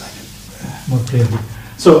 just write it more clearly.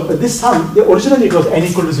 So this sum, originally it was n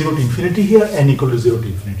equal to 0 to infinity here, n equal to 0 to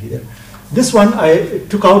infinity there. This one, I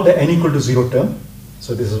took out the n equal to 0 term.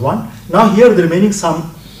 So this is 1. Now here the remaining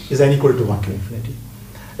sum is n equal to 1 to infinity.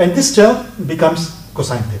 And this term becomes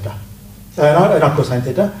cosine theta. Not cosine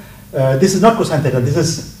theta. This is not cosine theta. This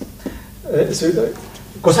is,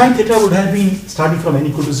 cosine theta would have been starting from n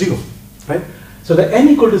equal to 0, right? So the n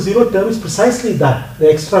equal to 0 term is precisely that, the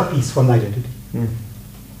extra piece from the identity.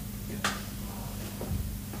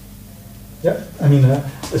 Yeah, I mean,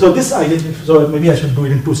 so this identity, so maybe I should do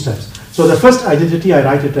it in 2 steps. So the first identity, I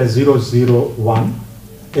write it as 0, 0, 1,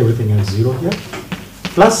 everything is 0 here,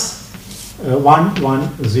 plus 1,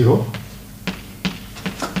 1, 0.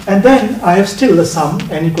 And then I have still the sum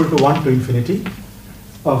n equal to 1 to infinity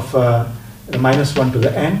of minus 1 to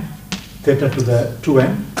the n, theta to the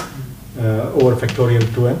 2n over factorial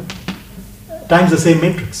 2n times the same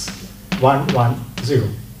matrix 1, 1, 0.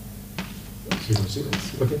 0, 0,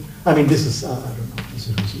 0. Okay. I mean, this is I don't know,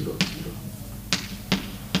 0, 0, 0.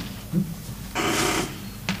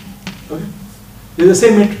 Okay. It is the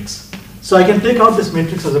same matrix. So I can take out this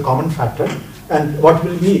matrix as a common factor, and what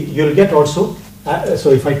will be, you will get also,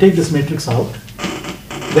 so if I take this matrix out,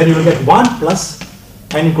 then you will get 1 plus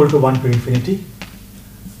n equal to 1 to infinity,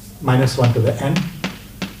 minus 1 to the n,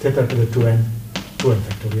 theta to the 2n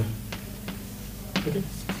factorial. Okay.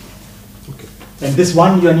 Okay. And this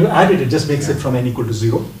one, when you add it, it just makes it from n equal to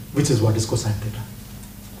 0, which is what is cosine theta.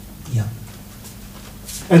 Yeah.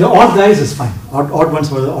 And the odd guys is fine. Odd ones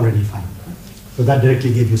were already fine. So that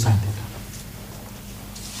directly gave you sine theta.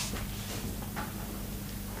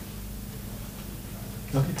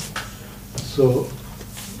 Okay. So,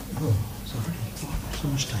 oh, sorry, so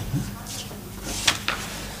much time. Huh?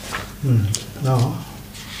 Now,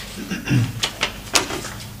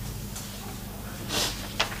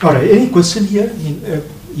 all right. Any question here? I mean,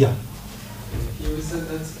 yeah. Here we said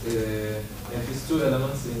that if these 2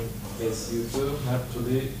 elements in SU2 have to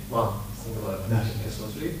be 1 single element in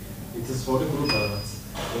SO3, it is for the group elements.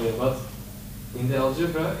 But in the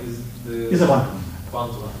algebra, is Is a 1 to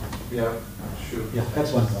 1. We are sure. Yeah,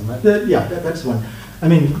 that's 1 to 1. Yeah, that's one. I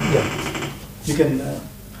mean, yeah, you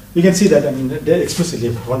can see that. I mean, they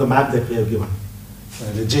explicitly on the map that we have given.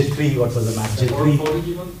 The J3, what was the map? J3. For the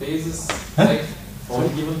given basis, Huh? for the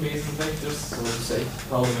given basis vectors, so to say,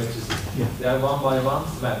 polymetricity. Yeah. They are 1 by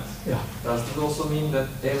 1 mapped. Yeah. Does it also mean that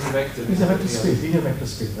every vector It's a vector real? space, linear vector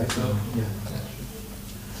space, right? So, Yeah.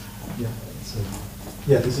 Yeah. So,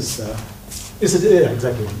 yeah, this is yeah,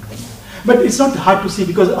 exactly. But it's not hard to see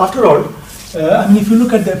because after all, I mean, if you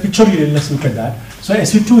look at the pictorially, let's look at that. So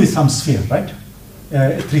SU2 is some sphere, right?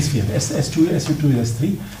 3 sphere. SU2 is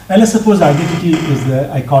S3. And let's suppose the identity is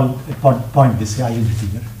the, I call it point this identity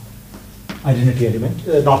here. Identity element,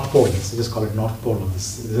 north pole. Let's just call it north pole of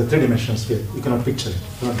this. It's a 3-dimensional sphere. You cannot picture it,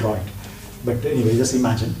 you cannot draw it. But anyway, just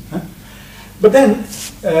imagine. Huh? But then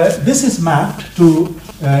this is mapped to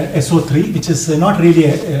SO3, which is not really,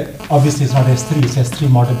 obviously it's not S3, it's S3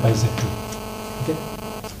 modeled by Z2. Okay?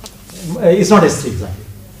 It's not S3 exactly.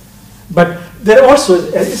 But there are also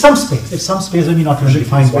some space. It's some space when we not really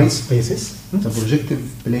define what space is. The projective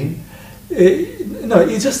plane. No,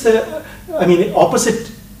 it's just, I mean,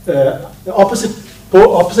 opposite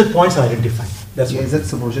points are identified. That's Yeah, what. that's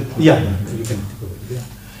the projective. Yeah, you can. Yeah.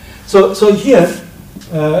 So here,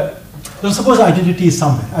 so suppose identity is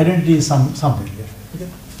somewhere. Identity is somewhere here. Okay.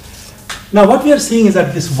 Now what we are seeing is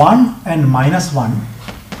that this 1 and minus 1,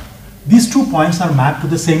 these 2 points are mapped to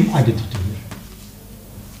the same identity here.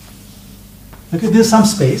 Okay, there's some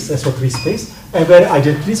space, SO3 space, where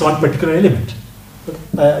identity is one particular element.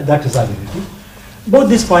 That is identity. Both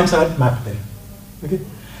these points are mapped there. Okay.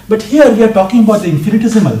 But here we are talking about the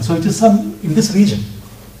infinitesimal, so it is some in this region.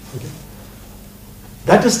 Okay.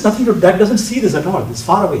 That is nothing to, that doesn't see this at all. It's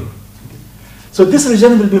far away. Okay. So this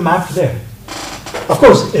region will be mapped there. Of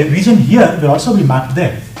course, a region here will also be mapped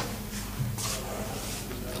there.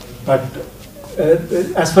 But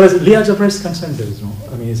as far as Lie algebra is concerned, there is no.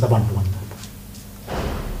 I mean, it's a one-to-one map.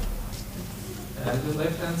 And the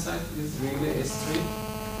left-hand side is really S3.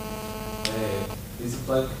 Is it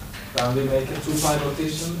like when we make a 2-pi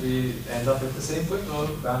rotation, we end up at the same point, or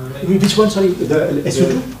when we make Which one? Sorry, the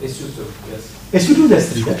SU2? SU2, yes. SU2 is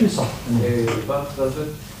S3. That you saw. But does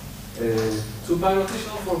it 2-pi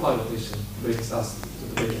rotation or 4-pi rotation brings us to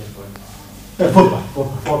the beginning point? 4-pi.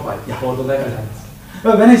 4-pi, Yeah. for the left hand.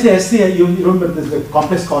 Well, when I say S3, you remember the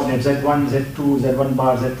complex coordinates Z1, Z2, Z1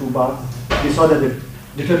 bar, Z2 bar. We saw that the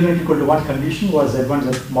determinant equal to 1 condition was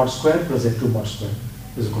Z1 Z mod square plus Z2 mod square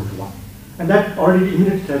is equal to 1. And that already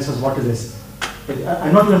immediately tells us what is S.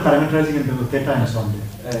 I'm not even parameterizing in terms of theta and so on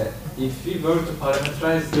there. If we were to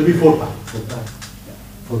parameterize, It will be 4-pi. 4-pi. Yeah.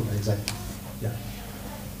 4-pi, exactly. Yeah.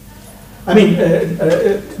 I mean,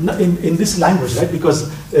 in this language, right? Because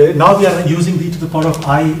now we are using e to the power of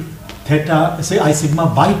I theta, say I sigma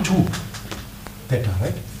by 2 theta,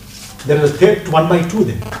 right? There is a 1 by 2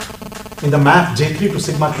 there. In the map J3 to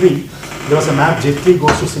sigma 3, there was a map J3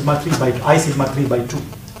 goes to sigma 3 by I sigma 3 by 2.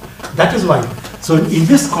 That is why. So in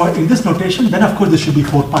this notation, then of course this should be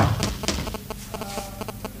 4-pi.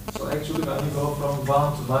 so actually when we go from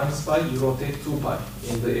from 1 to minus pi, you rotate 2 pi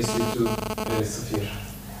in the SU2 sphere.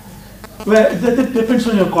 Well, that depends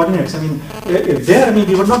on your coordinates. I mean, there, I mean,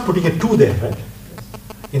 we were not putting a 2 there, right?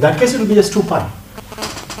 In that case, it will be just 2 pi.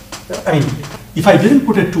 I mean, if I didn't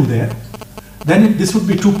put a 2 there, then this would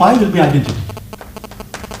be 2 pi will be identity,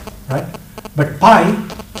 right? But pi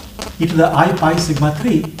e to the I pi sigma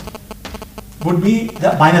 3 would be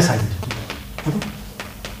the minus identity. Okay?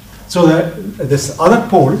 So this other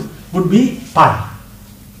pole would be pi,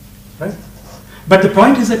 right? But the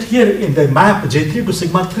point is that here in the map J3 to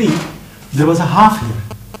sigma 3, there was a half here.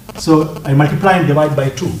 So I multiply and divide by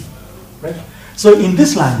 2, right? So in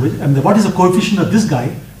this language, and what is the coefficient of this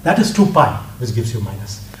guy? That is 2 pi, which gives you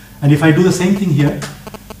minus. And if I do the same thing here,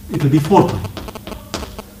 it will be 4 pi.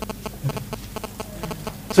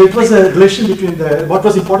 So it was a relation between what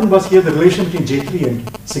was important was here the relation between J3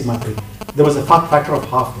 and sigma 3. There was a factor of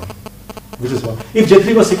half there, which is what. If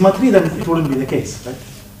J3 was sigma 3, then it wouldn't be the case, right?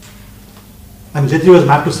 And J3 was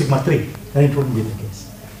mapped to sigma 3, then it wouldn't be the case.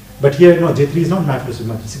 But here, no, J3 is not mapped to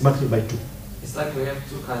sigma 3 by 2. It's like we have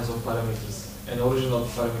two kinds of parameters. An original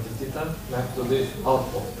parameter theta mapped to the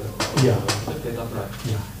half of the theta prime.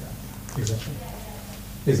 Yeah, exactly.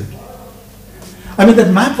 Exactly. I mean,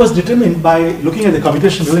 that map was determined by looking at the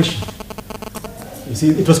commutation relation. You see,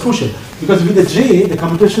 it was crucial because with the J, the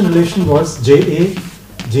commutation relation was JA,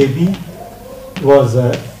 JB was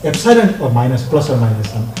epsilon or minus, plus or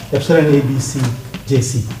minus epsilon ABC,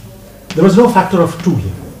 JC. There was no factor of 2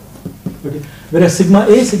 here. Okay. Whereas sigma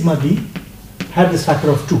A, sigma B had this factor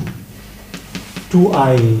of 2.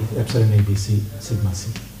 2I epsilon ABC, sigma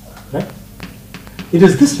C. Right? It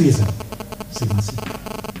is this reason, sigma C.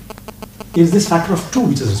 It is this factor of 2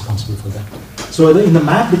 which is responsible for that. So in the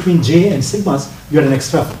map between J and sigmas, you had an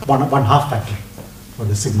extra one half factor for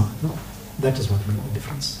the sigma. No? That is what made the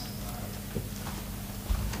difference.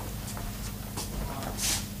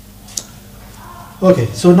 Okay,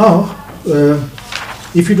 so now,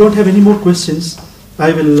 if you don't have any more questions,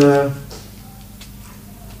 I will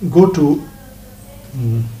go to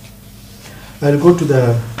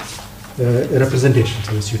the representations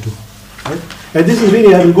of SU2. Right? And this is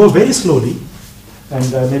really, I will go very slowly,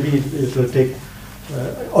 and maybe it will take.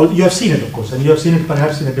 You have seen it, of course, and you have seen it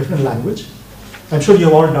perhaps in a different language. I'm sure you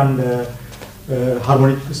have all done the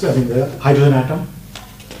harmonic, I mean the hydrogen atom,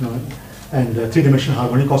 and three-dimensional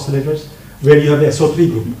harmonic oscillators, where you have the SO3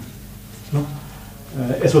 group.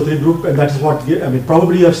 SO3 group, and that is what, I mean,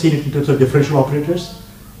 probably you have seen it in terms of differential operators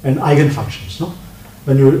and eigenfunctions. No?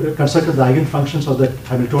 When you constructed the eigenfunctions of the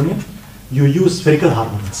Hamiltonian, you use spherical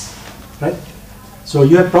harmonics, right? So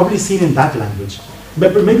you have probably seen in that language.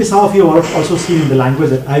 But maybe some of you have also seen in the language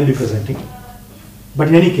that I'll be presenting. But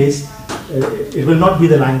in any case, it will not be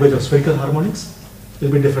the language of spherical harmonics. It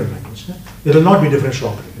will be a different language. It will not be differential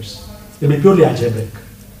operators. It will be purely algebraic,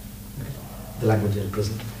 the language I'll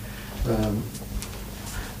present.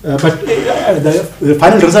 But the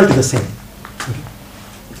final result is the same. Okay.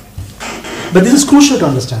 But this is crucial to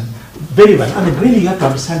understand very well. I mean, really you have to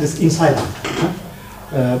understand this inside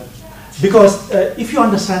out. Because if you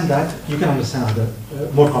understand that, you can understand other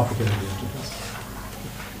more complicated algebras.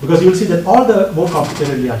 Because you will see that all the more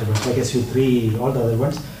complicated algebras, like SU3, all the other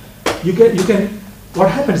ones, you can. What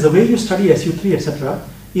happens, the way you study SU3, etc.,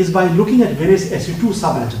 is by looking at various SU2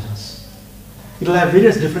 subalgebras. It will have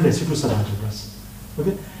various different SU2 subalgebras.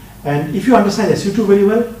 Okay? And if you understand SU2 very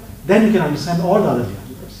well, then you can understand all the other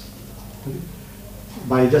algebras. Okay?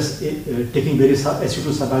 By just taking various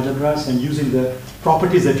SU2 subalgebras and using the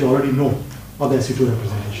properties that you already know of the SU2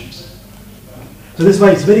 representations. So this is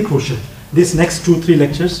why it's very crucial. These next 2-3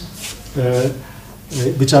 lectures,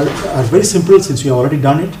 which are very simple since you have already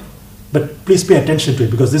done it, but please pay attention to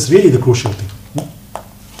it because this is really the crucial thing.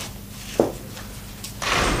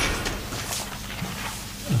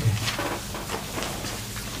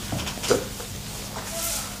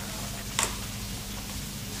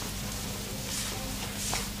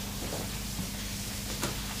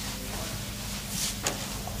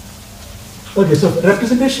 Okay, so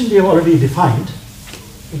representation we have already defined.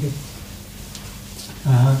 Okay.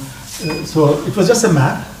 So it was just a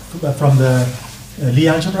map from the Lie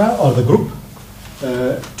algebra or the group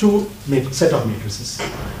to set of matrices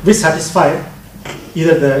which satisfy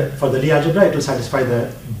either for the Lie algebra it will satisfy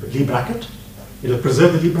the Lie bracket, it will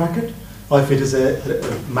preserve the Lie bracket, or if it is a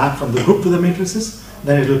map from the group to the matrices,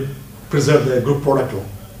 then it will preserve the group product law.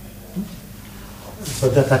 So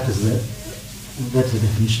that is the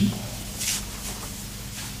definition.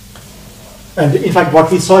 And in fact,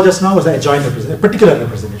 what we saw just now was the adjoint representation, a particular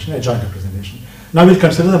representation, adjoint representation. Now we'll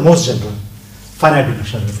consider the most general, finite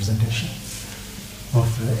dimensional representation of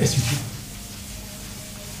SU2.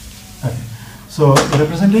 Okay. So the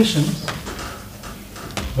representation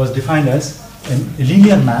was defined as a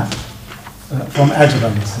linear map from algebra,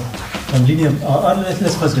 let's say. From linear, or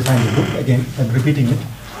let's first define the group. Again, I'm repeating it.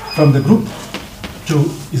 From the group to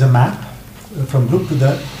is a map from group to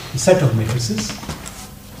the set of matrices,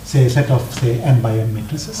 say a set of say n by n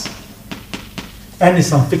matrices. N is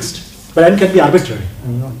some fixed, but n can be arbitrary.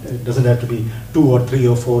 You know, it doesn't have to be 2 or 3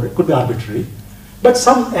 or 4. It could be arbitrary. But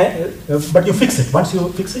some, but you fix it. Once you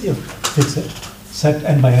fix it, you fix it. Set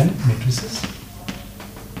n by n matrices.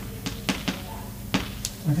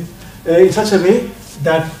 Okay. In such a way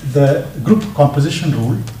that the group composition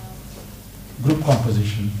rule, group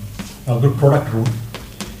composition, or group product rule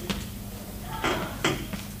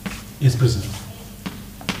is preserved.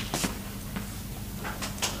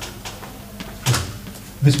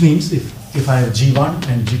 This means if I have G1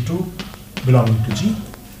 and G2 belonging to G,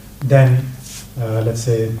 then let's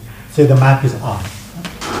say the map is R.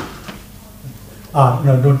 R,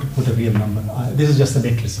 no, don't put a real number. This is just the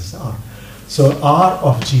matrices, R. So R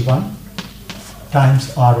of G1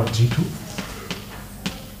 times R of G2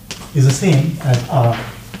 is the same as R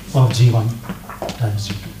of G1 times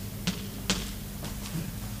G2.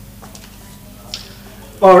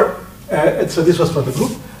 Or, so this was for the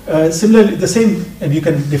group. Similarly, the same, and you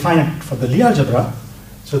can define it for the Lie algebra.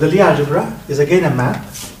 So the Lie algebra is again a map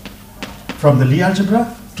from the Lie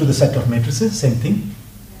algebra to the set of matrices, same thing,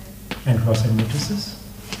 n cross n matrices,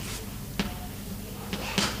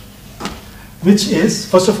 which is,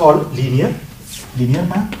 first of all, linear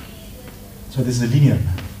map. So this is a linear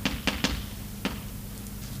map.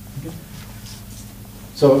 Okay.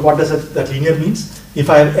 So what does that linear means? If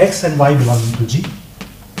I have x and y belonging to G,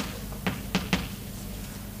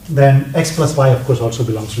 then x plus y of course also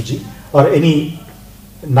belongs to G, or any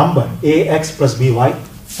number ax plus by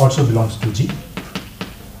also belongs to G.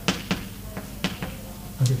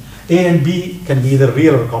 Okay. A and B can be either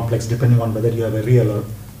real or complex depending on whether you have a real or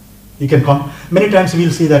you can many times we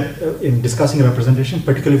will see that in discussing a representation,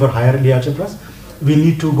 particularly for higher Lie algebras, we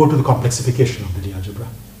need to go to the complexification of the Lie algebra.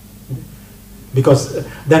 Okay. Because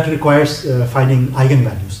that requires finding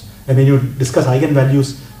eigenvalues, and when you discuss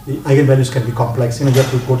eigenvalues, the eigenvalues can be complex. You know, you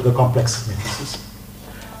have to go to the complex matrices.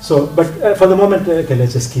 So, but for the moment, okay,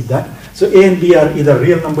 let's just keep that. So A and B are either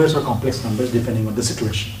real numbers or complex numbers depending on the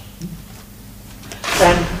situation.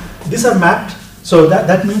 And these are mapped. So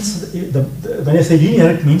that means when I say linear,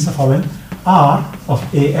 it means the following: R of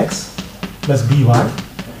AX plus BY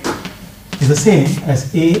is the same as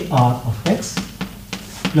AR of X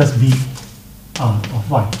plus BR of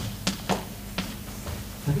Y.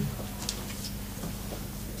 Okay.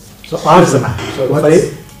 So R is a map. So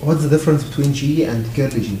what's the difference between G and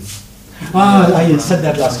curly G? I said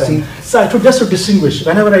that last time. So just to distinguish,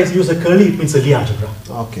 whenever I use a curly, it means a Lie algebra.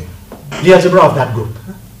 Okay. Lie algebra of that group.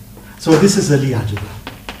 So this is a Lie algebra.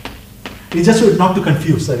 It's just not to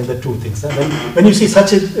confuse the two things. When you see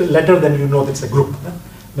such a letter, then you know it's a group.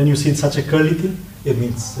 When you see such a curly thing, it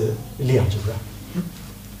means Lie algebra.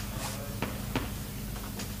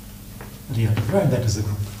 Lie algebra, and that is the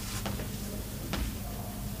group.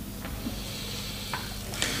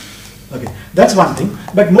 Okay, that's one thing.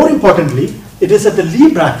 But more importantly, it is that the Lie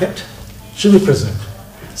bracket should be preserved.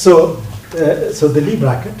 So, the Lie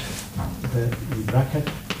bracket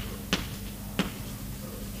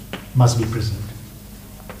must be preserved.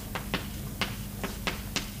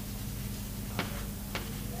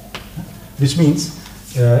 Which means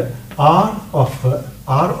R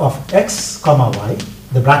of x comma y,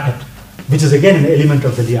 the bracket, which is again an element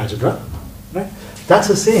of the Lie algebra, right? That's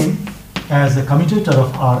the same as the commutator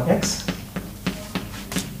of Rx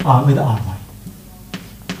with Ry.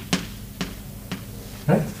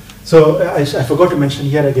 Right? So I forgot to mention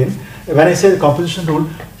here again, when I say the composition rule,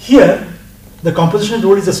 here the composition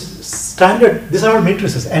rule is a standard, these are all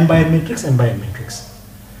matrices, n by n matrix, n by n matrix.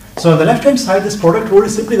 So on the left hand side, this product rule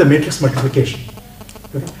is simply the matrix multiplication.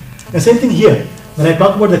 Okay? And same thing here, when I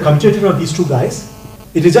talk about the commutator of these two guys,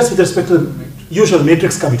 it is just with respect to the usual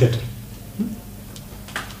matrix commutator.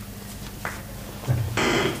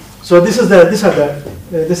 So this is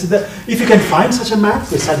the if you can find such a map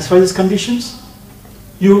that satisfies these conditions,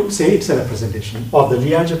 you say it's a representation of the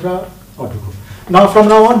Lie algebra or the group. Now from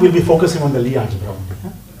now on we'll be focusing on the Lie algebra only.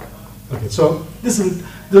 Okay, so this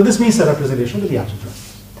means a representation of the Lie algebra.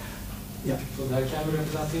 Yeah. So there can be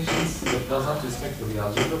representations that does not respect the Lie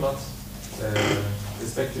algebra but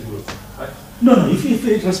respect the group, right? No, if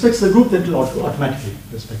it respects the group, then it will automatically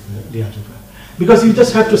respect the Lie algebra. Because you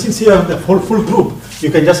just have to, since you have the full group, you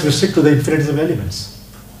can just restrict to the infinities of elements.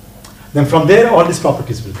 Then from there, all these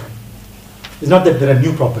properties will come. It's not that there are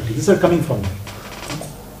new properties, these are coming from there.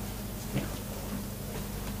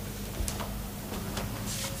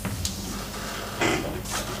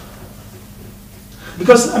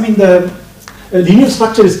 because I mean the linear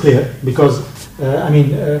structure is clear because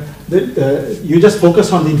you just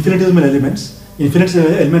focus on the infinitesimal elements.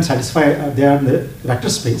 Infinitesimal elements satisfy they are in the vector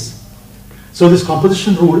space. So this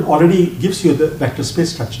composition rule already gives you the vector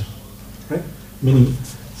space structure, right? Meaning,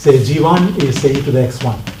 say G1 is say e to the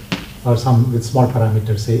x1, or some with small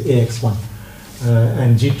parameters, say ax1,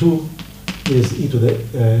 and G2 is e to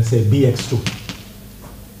the say bx2.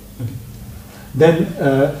 Okay. Then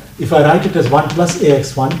if I write it as 1 plus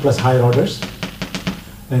ax1 plus higher orders,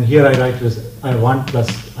 and here I write it as I1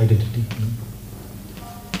 plus identity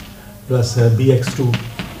plus bx2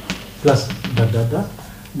 plus dot dot dot.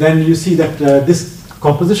 Then you see that this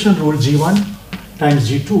composition rule G1 times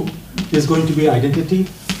G2 is going to be identity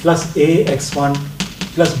plus ax1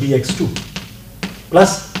 plus bx2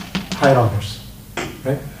 plus higher orders,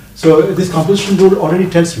 right? So this composition rule already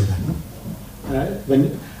tells you that.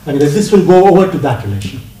 That this will go over to that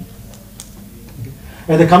relation. Okay.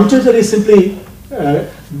 And the commutator is simply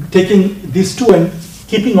taking these two and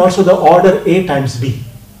keeping also the order A times B.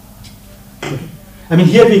 Okay. I mean,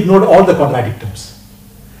 here we ignored all the quadratic terms.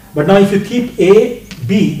 But now if you keep A,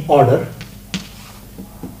 B order,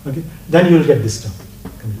 okay, then you will get this term.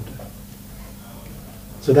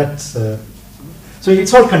 So that's, so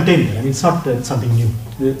it's all contained there. I mean, it's not something new.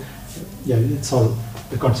 Yeah, it's all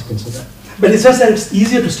the consequence of that. But it's just that it's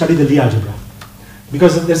easier to study the Lie algebra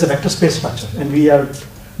because there's a vector space structure and we are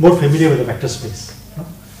more familiar with the vector space.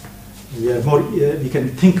 We are more, we can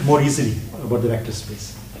think more easily about the vector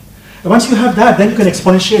space. And once you have that, then you can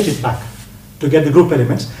exponentiate it back to get the group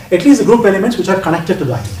elements, at least the group elements which are connected to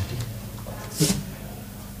the identity.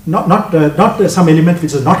 Not some element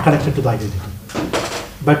which is not connected to the identity,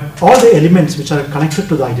 but all the elements which are connected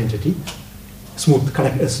to the identity,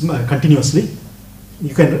 continuously,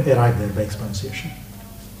 you can arrive there by exponentiation.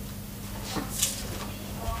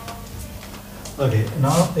 Okay,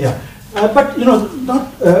 now, yeah. But you know,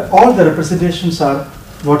 not all the representations are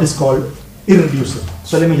what is called irreducible.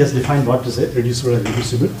 So let me just define what is reducible and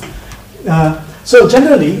reducible. So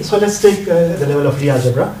generally, so let's take the level of Lie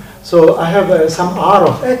algebra. So I have some R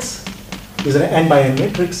of x is an n by n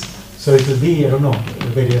matrix. So it will be, I don't know,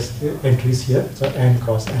 various entries here. So n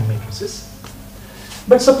cross n matrices.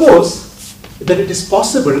 But suppose that it is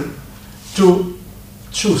possible to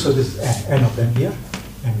choose, so this n of them here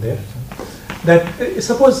and there. That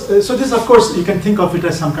suppose, so this of course you can think of it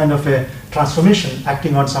as some kind of a transformation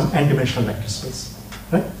acting on some n-dimensional vector space,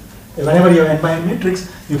 right? Whenever you have n by n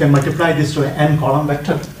matrix, you can multiply this to an n column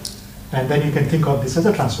vector, and then you can think of this as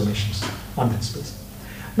a transformations on that space.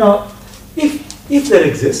 Now, if there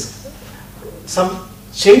exists some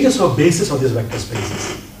changes of basis of these vector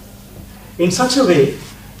spaces in such a way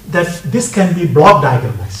that this can be block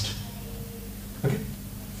diagramized, okay?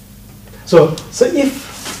 So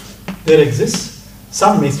if there exists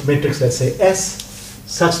some matrix, let's say S,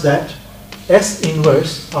 such that S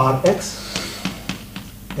inverse Rx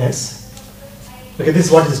S. Okay, this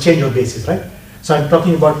is what is the change of basis, right? So I'm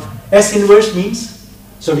talking about S inverse means,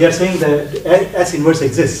 so we are saying that S inverse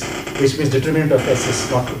exists, which means determinant of S is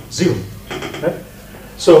not 0, right?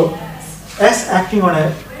 So S acting on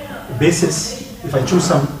a basis, if I choose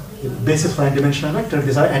some basis for n-dimensional vector,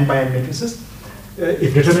 these are n by n matrices.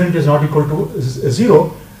 If determinant is not equal to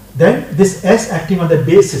 0, then this S acting on the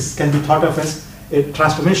basis can be thought of as a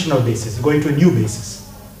transformation of basis, going to a new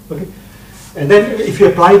basis. Okay, and then if you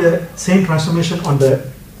apply the same transformation on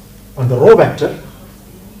the row vector,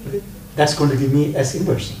 okay, that's going to give me S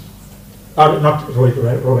inverse, or not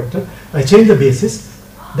row vector. I change the basis,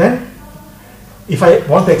 then if I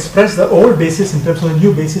want to express the old basis in terms of a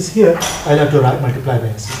new basis here, I'll have to multiply by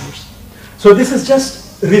S inverse. So this is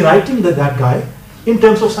just rewriting that guy in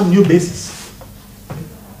terms of some new basis.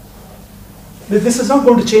 This is not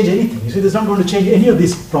going to change anything. You see, this is not going to change any of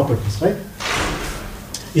these properties, right?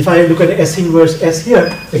 If I look at S inverse S here,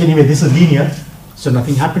 anyway, this is linear, so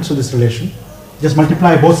nothing happens to this relation. Just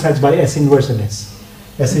multiply both sides by S inverse and S.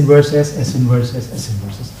 S inverse S, S inverse S, S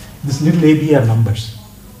inverse S. This little a, b are numbers,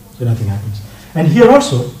 so nothing happens. And here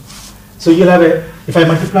also, so you'll have a, if I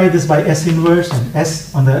multiply this by S inverse and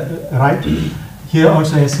S on the right, here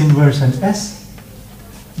also S inverse and S.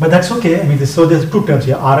 But that's okay, I mean, so there's two terms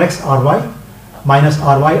here, Rx, Ry, minus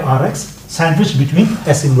Ry, Rx, sandwiched between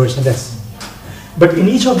S inverse and S. But in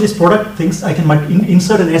each of these product things, I can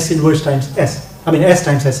insert an S inverse times S. I mean S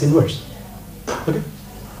times S inverse. Okay.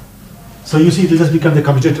 So you see, it will just become the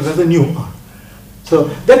commutator as a new R. So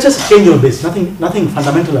that's just a change of base, nothing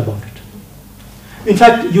fundamental about it. In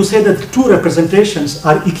fact, you say that the two representations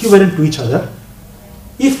are equivalent to each other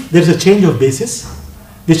if there is a change of basis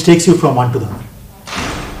which takes you from one to the other.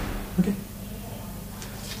 Okay.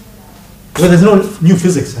 Because there's no new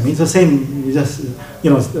physics. I mean, it's the same. You just,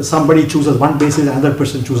 somebody chooses one basis, another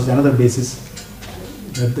person chooses another basis.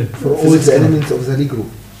 For all the elements of the Lie group,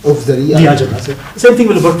 of the Lie algebra. Same thing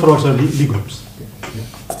will work for also Lie groups.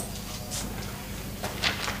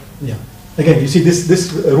 Yeah. Again, you see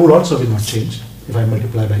this rule also will not change if I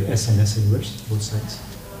multiply by S and S inverse both sides.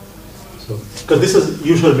 So, because this is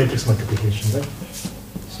usual matrix multiplication, right?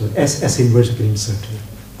 So S inverse you can insert here.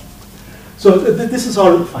 So this is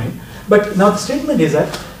all fine. But now the statement is that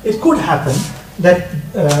it could happen that,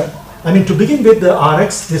 to begin with, the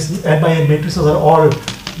Rx, this n by n matrices are all,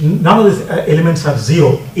 none of these elements are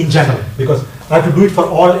 0 in general, because I have to do it for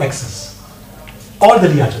all x's, all the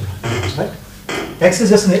Lie algebra, right? X is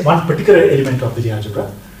just one particular element of the Lie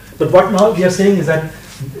algebra. But what now we are saying is that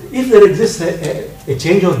if there exists a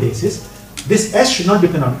change of basis, this S should not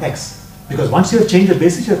depend on X, because once you have changed the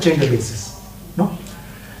basis, you have changed the basis. No?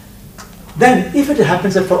 Then, if it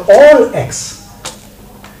happens that for all X,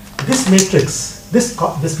 this matrix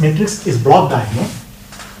is block diagonal,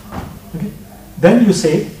 okay, then you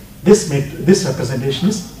say this representation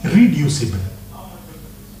is reducible.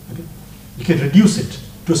 Okay? You can reduce it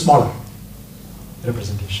to smaller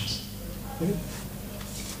representations. Okay?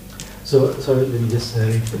 So let me just say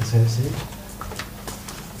it.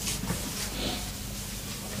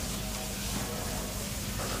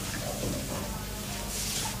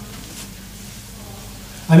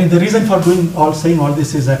 The reason for saying all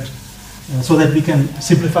this is that so that we can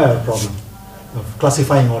simplify our problem of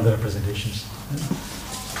classifying all the representations.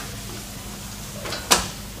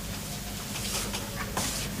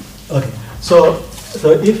 Okay, so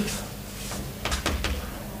if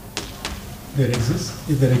there exists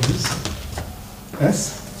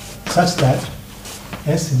S such that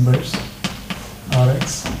S inverse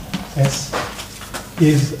Rx S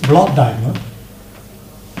is block diagonal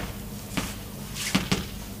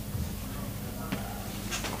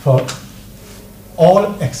for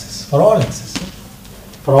all x's, for all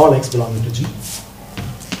x belonging to G.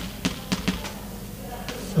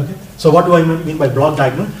 Okay, so what do I mean by block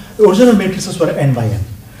diagonal? The original matrices were n by n,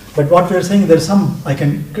 but what we are saying, there's some, I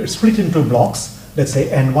can split into blocks, let's say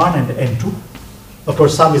n1 and n2. Of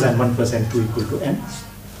course, sum is n1 plus n2 equal to n.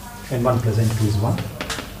 n1 plus n2 is 1.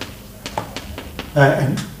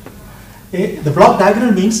 The block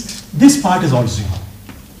diagonal means this part is all 0.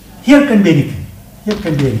 Here can be anything.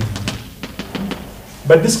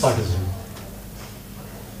 But this part is 0.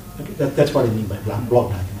 Okay, that's what I mean by block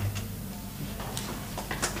diagonal.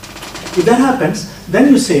 If that happens, then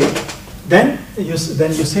you say that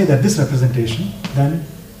this representation, then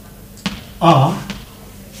R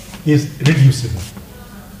is reducible.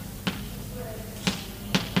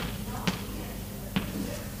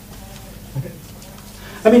 Okay.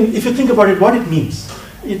 If you think about it, what it means,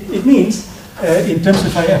 it means in terms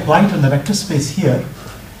if I apply it on the vector space here,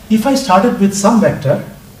 if I started with some vector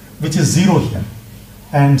which is 0 here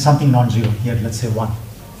and something non-zero here, let's say 1,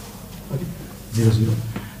 okay, 0, 0.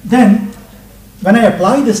 Then when I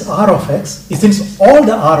apply this R of x, since all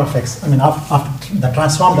the R of x, after the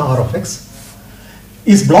transformed R of x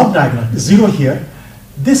is block diagonal, 0 here,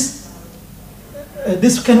 this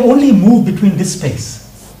can only move between this space,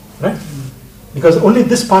 right? Because only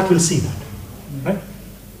this part will see that, right?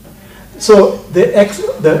 So the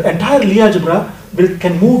entire Lie algebra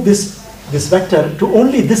can move this vector to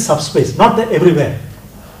only this subspace, not the everywhere.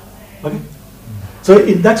 Okay. So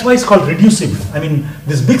that's why it's called reducible.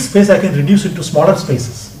 This big space I can reduce it to smaller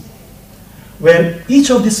spaces, where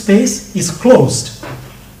each of this space is closed,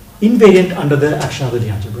 invariant under the action of the Lie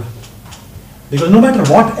algebra. Because no matter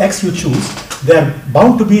what x you choose, they are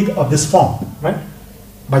bound to be of this form, right?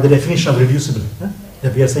 By the definition of reducible,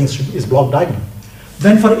 that we are saying is block diagonal.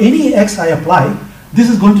 Then for any x I apply, this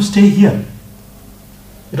is going to stay here.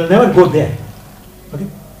 It will never go there, okay?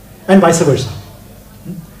 And vice versa.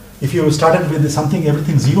 If you started with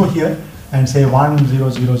everything 0 here, and say 1, 0,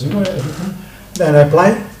 0, 0, everything, then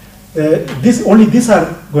apply, only these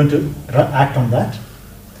are going to act on that.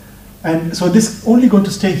 And so this only going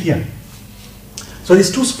to stay here. So these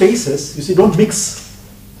two spaces, you see, don't mix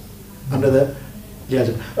under the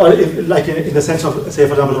algebra. Or like in the sense of, say,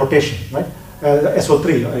 for example, rotation, right?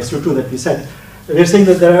 SO3 or SO2 that we said. We're saying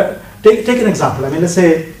that there are, take an example. Let's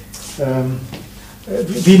say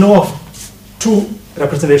we know of two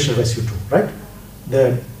representations of SU2, right?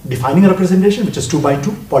 The defining representation, which is 2 by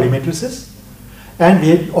 2 polymatrices, and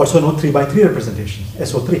we also know 3 by 3 representation,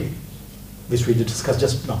 SO3, which we discussed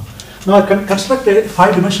just now. Now I can construct a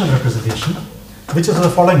 5-dimensional representation, which is of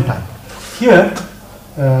the following type. Here,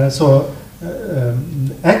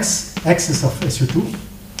 x is of SU2,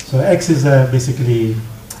 so x is basically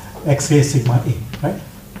xa sigma a, right?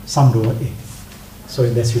 summed over A. So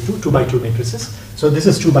in the SU2, 2 by 2 matrices. So this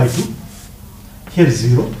is 2 by 2. Here is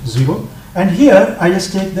 0, 0. And here I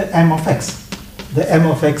just take the M of X. The M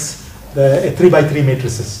of X, the 3 by 3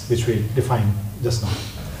 matrices, which we defined just now.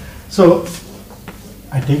 So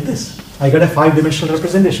I take this. I get a 5-dimensional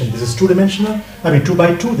representation. This is 2-dimensional. I mean 2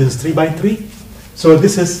 by 2. This is 3 by 3. So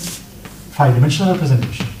this is 5-dimensional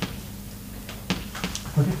representation.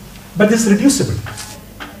 Okay. But this is reducible.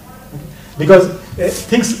 Okay. Because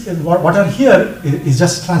things, what are here is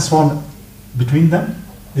just transformed between them.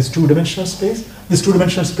 This 2-dimensional space. This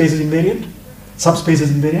 2-dimensional space is invariant. Subspace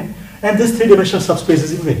is invariant. And this 3-dimensional subspace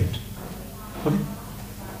is invariant. Okay.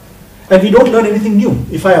 And we don't learn anything new.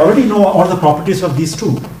 If I already know all the properties of these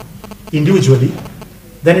two individually,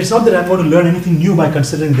 then it's not that I'm going to learn anything new by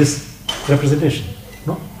considering this representation.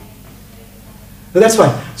 No? So that's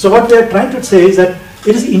why. So what we are trying to say is that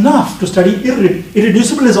it is enough to study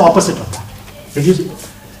irreducible is the opposite of that.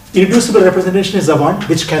 Irreducible representation is the one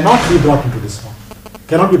which cannot be brought into this form,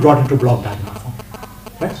 cannot be brought into block diagonal form.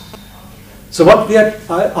 Right? So what we are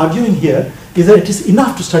arguing here is that it is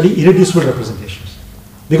enough to study irreducible representations.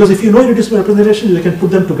 Because if you know irreducible representations, you can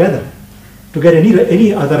put them together to get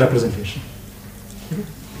any other representation.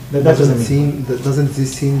 That doesn't mean. Doesn't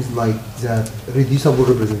this seem like that reducible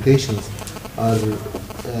representations are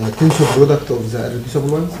tensor product of the irreducible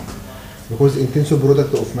ones? Because in tensor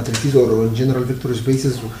product of matrices or general vector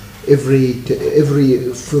spaces, for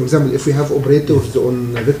example, if we have operators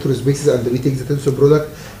on vector spaces and we take the tensor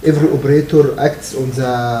product, every operator acts on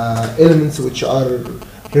the elements which are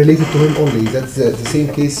related to him only. That's the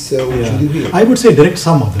same case which we do here. I would say direct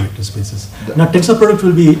sum of the vector spaces. Now tensor product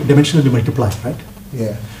will be dimensionally multiplied, right?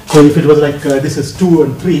 Yeah. So if it was like this is 2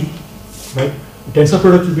 and 3, right? Tensor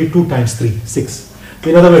product will be 2 times 3, 6.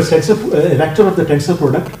 In other words, a vector of the tensor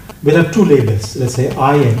product will have two labels. Let's say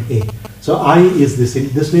I and A. So I is this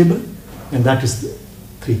label, and that is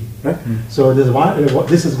 3, right? So there's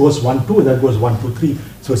goes 1, 2, that goes 1, 2, 3.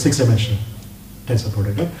 So 6-dimensional tensor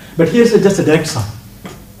product, right? But here's just a direct sum.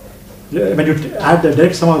 When you add the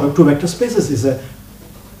direct sum of two vector spaces,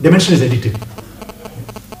 dimension is additive.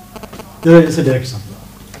 It's a direct sum.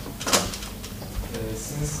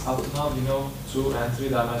 Since up to now we know 2 and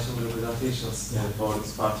 3-dimensional representations for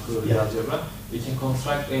this particular algebra, we can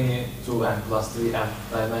construct any 2n plus 3m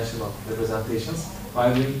dimensional representations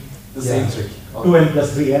by doing the same trick. 2n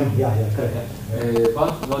plus 3m, correct.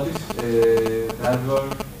 But what if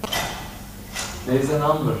there is a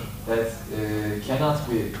number that cannot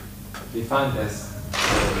be defined as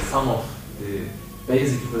sum of the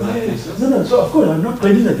basic representations? No, so of course I'm not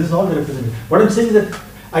claiming that this is all the representation. What I'm saying is that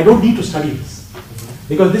I don't need to study this.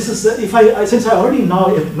 Because this is, since I already now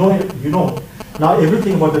know, now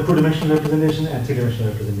everything about the 2-dimensional representation and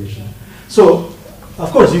 3-dimensional representation. So,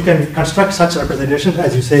 of course, you can construct such representations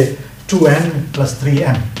as you say 2n plus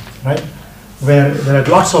 3m, right? Where there are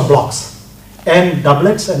lots of blocks, n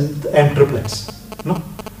doublets and m triplets. No?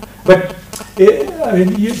 But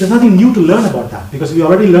there's nothing new to learn about that because we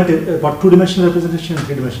already learned about 2-dimensional representation and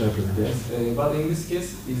 3-dimensional representation. But in this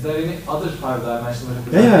case, is there any other 5-dimensional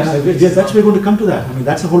representation? Yes, actually we're going to come to that. I mean,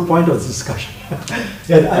 that's the whole point of this discussion.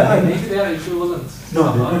 Maybe they are equivalent.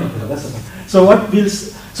 No, that's the point.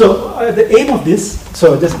 So the aim of this.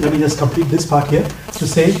 So let me just complete this part here to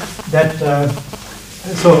say that.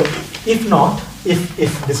 So if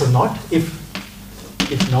this is not, if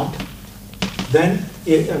not, then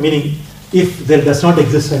meaning. If there does not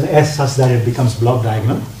exist an S such that it becomes block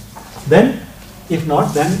diagonal, then if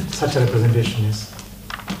not, then such a representation is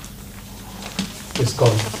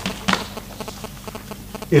called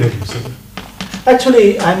irreducible.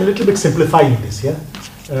 Actually, I'm a little bit simplifying this here.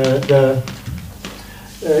 I'm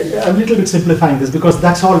a little bit simplifying this because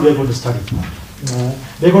that's all we're going to study.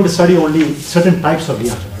 We're going to study only certain types of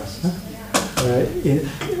the algebras.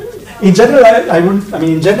 In general,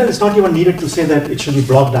 in general, it's not even needed to say that it should be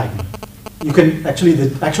block diagonal. You can actually,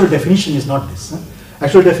 the actual definition is not this.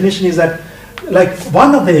 Actual definition is that, like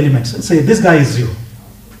one of the elements, let's say this guy is 0.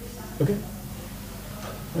 Okay?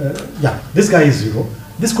 This guy is 0.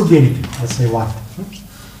 This could be anything. Let's say 1.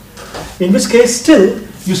 In which case, still,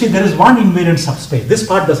 you see there is one invariant subspace. This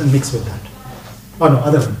part doesn't mix with that. Oh no,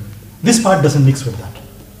 other one. This part doesn't mix with that.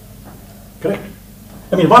 Correct?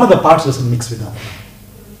 I mean, one of the parts doesn't mix with that.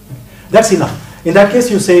 That's enough. In that case,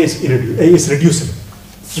 you say it's reducible.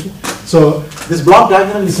 Okay? So this block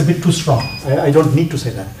diagonal is a bit too strong. I don't need to say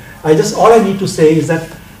that. All I need to say is that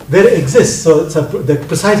there exists. So the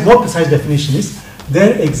more precise definition is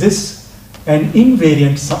there exists an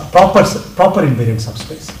invariant proper invariant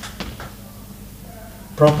subspace.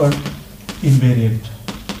 Proper invariant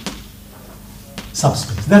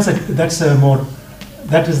subspace. That's a more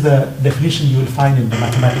That is the definition you will find in the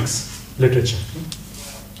mathematics literature.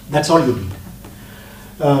 That's all you need.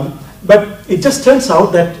 But it just turns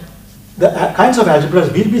out that the kinds of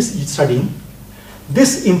algebras we'll be studying,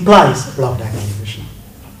 this implies block diagonal division.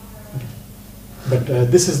 But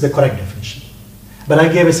this is the correct definition. But I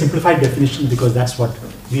gave a simplified definition because that's what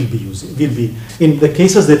we'll be using. We'll be, in the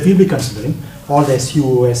cases that we'll be considering, all the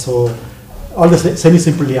SU, SO, all the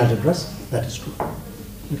semi-simple Lie algebras, that is true.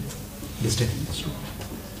 This statement is true.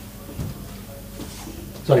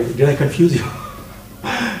 Sorry, did I confuse you?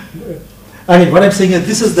 I mean, what I'm saying is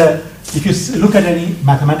this is the, if you look at any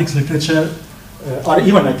mathematics literature, or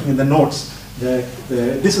even I think in the notes,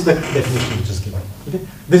 this is the definition which is given. Okay?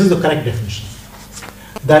 This is the correct definition.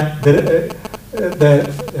 That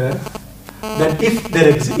that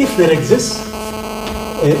if there exists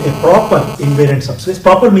a proper invariant subspace,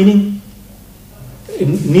 proper meaning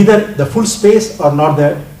in neither the full space or not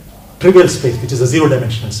the trivial space, which is a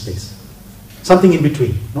zero-dimensional space, something in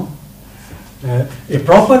between. No, a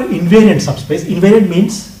proper invariant subspace. Invariant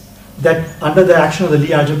means that under the action of the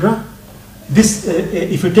Lie algebra, this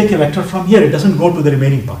if you take a vector from here, it doesn't go to the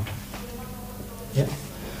remaining part. Yeah.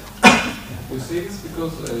 You say this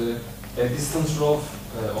because a distance row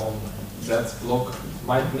on that block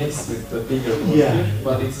might mix with the bigger block here,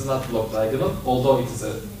 but it is not block diagonal, although it is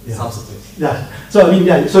a subspace. Yeah. So I mean,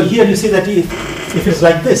 yeah. So here you see that if it's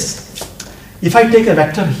like this, if I take a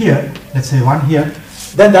vector here, let's say one here,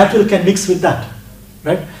 then that will can mix with that,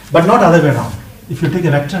 right? But not other way around. If you take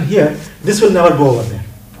a vector here, this will never go over there.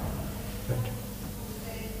 Right.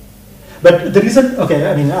 But the reason,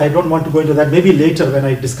 okay, I mean, I don't want to go into that. Maybe later when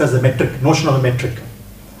I discuss the metric, notion of a metric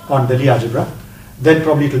on the Lie algebra, then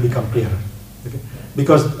probably it will become clearer. Okay?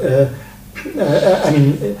 Because, I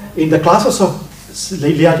mean, in the classes of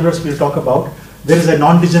Lie algebras we'll talk about, there is a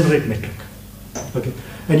non-degenerate metric. Okay?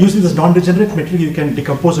 And using this non-degenerate metric, you can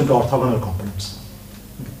decompose into orthogonal components.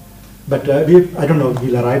 Okay? But I don't know if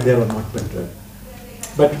we'll arrive there or not.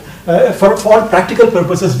 But for all practical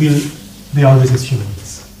purposes, we always assume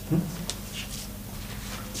this.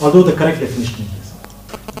 Although the correct definition is this,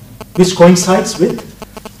 which coincides with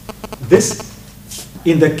this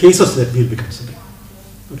in the cases that we'll be considering.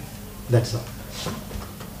 Okay. That's all.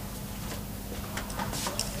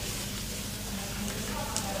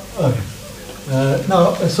 Okay.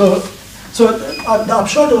 Now, so the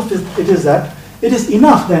upshot of it is that it is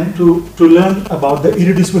enough then to learn about the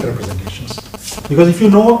irreducible representations. Because if you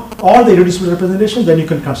know all the irreducible representations, then you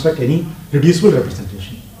can construct any reducible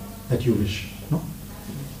representation that you wish. No?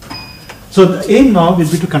 So the aim now will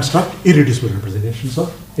be to construct irreducible representations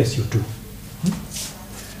of SU2.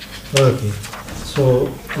 Okay, so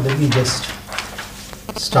let me just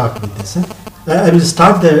start with this. I will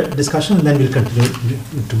start the discussion and then we'll continue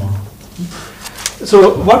tomorrow.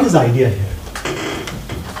 So what is the idea here?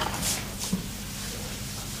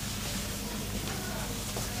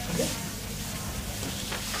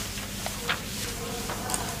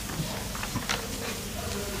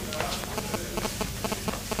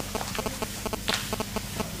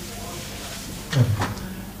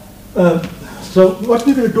 So what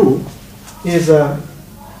we will do is,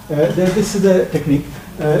 this is the technique.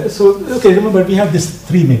 So, okay, remember we have these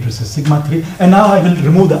three matrices, sigma 3, and now I will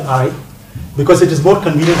remove the I because it is more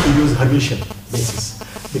convenient to use Hermitian basis.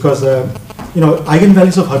 Because, you know,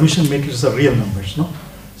 eigenvalues of Hermitian matrices are real numbers, no?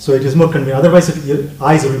 So it is more convenient, otherwise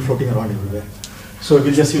I's will be floating around everywhere. So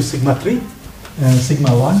we'll just use sigma 3, and sigma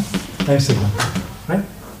 1, and sigma 2, right?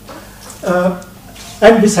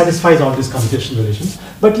 And this satisfies all these commutation relations.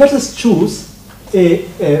 But let us choose a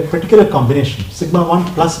particular combination, sigma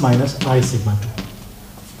 1 plus minus I sigma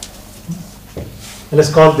 2. And let's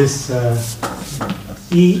call this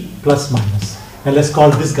E plus minus. And let's call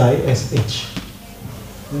this guy as H.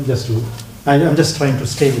 I'm just trying to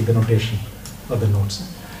stay with the notation of the nodes.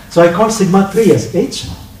 So I call sigma 3 as H,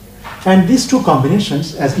 and these two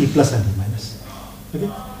combinations as E plus and E minus.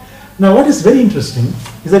 Okay? Now what is very interesting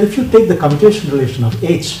is that if you take the commutation relation of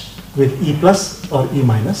H with E plus or E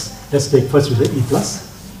minus, let's take first with the E plus,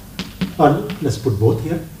 or let's put both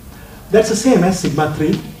here, that's the same as sigma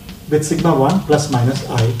 3 with sigma 1 plus minus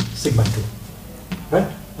I sigma 2, right?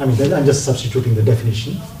 I mean, I'm just substituting the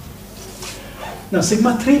definition. Now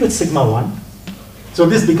sigma 3 with sigma 1, so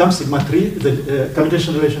this becomes sigma 3, the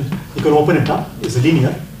commutation relation, you can open it up, is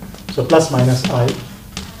linear, so plus minus I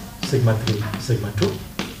sigma 3 sigma 2.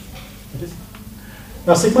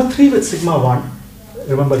 Now sigma 3 with sigma 1,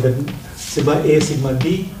 remember that sigma A sigma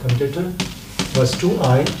B commutator was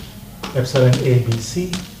 2I epsilon A B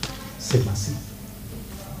C sigma C.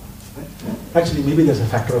 Actually, maybe there's a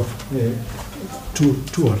factor of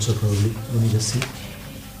 2 also probably. Let me just see.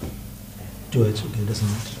 2h, okay, doesn't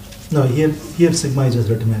matter. No, here sigma is just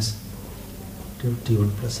written as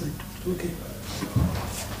T1 plus I2. Okay.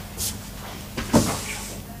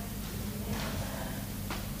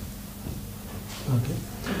 Okay.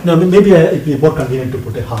 No, maybe it will be more convenient to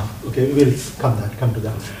put a half. Okay, we will come to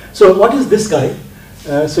that. So what is this guy?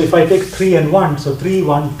 So if I take 3 and 1, so 3,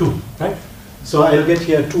 1, 2, right? So I will get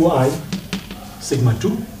here 2i sigma 2,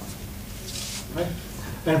 right?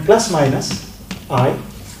 And plus minus I,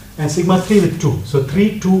 and sigma 3 with 2. So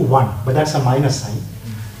 3, 2, 1, but that's a minus sign.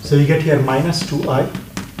 So you get here minus 2i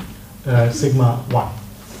sigma 1.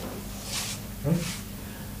 Right?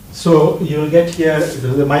 So you will get here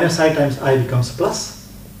the minus I times I becomes plus.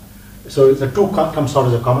 So the 2 comes out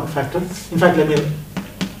as a common factor. In fact, let me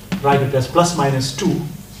write it as plus minus 2.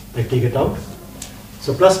 I take it out.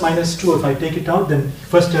 So plus minus 2, if I take it out, then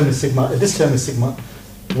first term is sigma, this term is sigma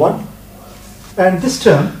 1. And this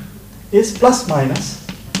term is plus minus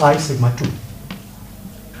I sigma 2,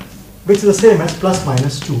 which is the same as plus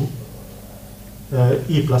minus 2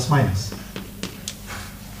 E plus minus.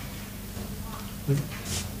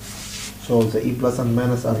 So the E plus and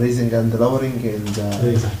minus are raising and lowering in the...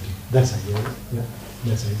 Exactly. That's idea. Yeah,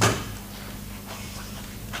 that's idea.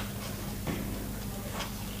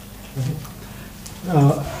 Okay.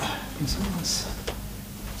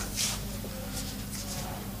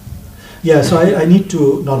 Yeah, so I need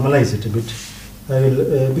to normalize it a bit. I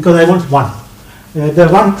will because I want 1. The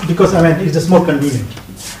 1 because I mean it's just more convenient.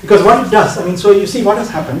 Because what it does, I mean, so you see what has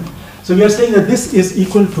happened. So we are saying that this is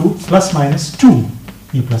equal to plus minus 2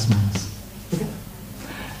 E plus minus. Okay.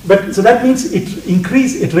 But so that means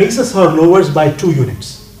it raises or lowers by 2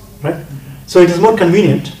 units, right? So it is more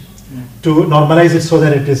convenient to normalize it so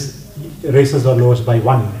that it raises or lowers by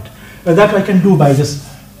 1 unit. And that I can do by just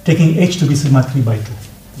taking h to be sigma 3 by 2.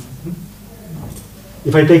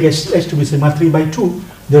 If I take h to be sigma 3 by 2,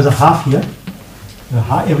 there's a half here.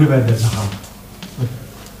 Everywhere there's a half. Okay.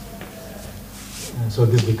 And so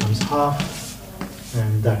this becomes half,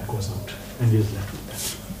 and that goes out, and is left with that.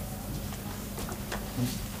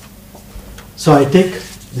 So I take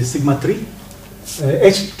the sigma 3,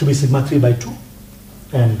 h to be sigma 3 by 2,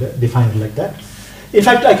 and define it like that. In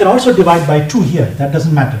fact, I can also divide by 2 here. That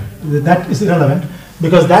doesn't matter. That is irrelevant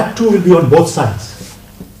because that 2 will be on both sides.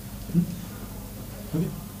 Okay.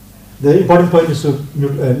 The important point is to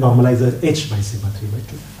normalize the h by sigma 3 by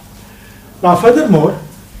 2. Now, furthermore,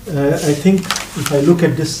 I think if I look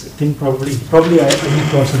at this thing, probably I need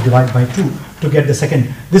to also divide by 2 to get the second.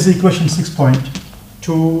 This is equation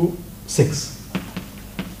 6.26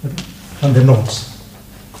 from the notes.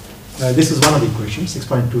 This is one of the equations,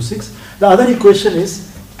 6.26. The other equation is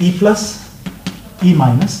E plus E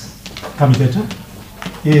minus commutator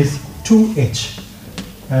is 2h.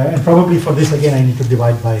 And probably for this again I need to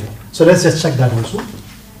divide by. So let's just check that also.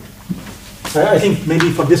 I think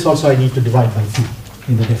maybe for this also I need to divide by 2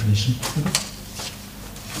 in the definition.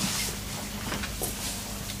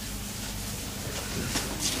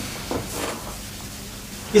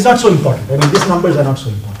 It's not so important. I mean, these numbers are not so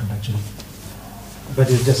important actually. But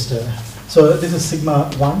it's just, so this is sigma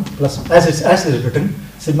 1 plus, as it is written,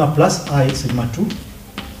 sigma plus I sigma 2,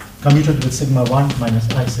 commuted with sigma 1 minus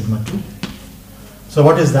I sigma 2. So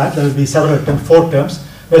what is that? There will be several terms, 4 terms,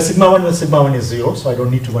 where sigma 1 with sigma 1 is 0, so I don't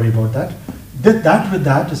need to worry about that. That with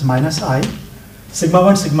that is minus I, sigma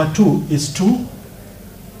 1 sigma 2 is 2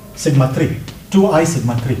 sigma 3, 2I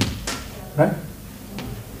sigma 3, right?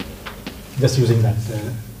 Just using that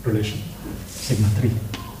relation, sigma 3.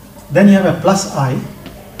 Then you have a plus I,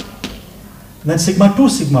 then sigma 2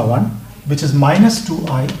 sigma 1, which is minus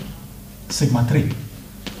 2I sigma 3.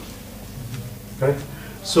 Right?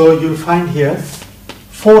 So you'll find here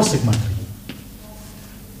 4 sigma 3.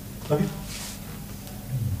 Okay?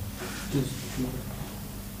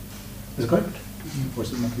 Is it correct? 4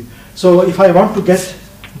 sigma 3. So if I want to get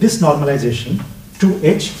this normalization,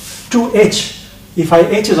 2h, if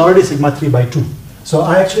h is already sigma 3 by 2. So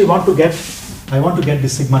I actually want to get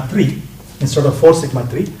this sigma 3 instead of 4 sigma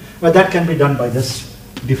 3, but that can be done by just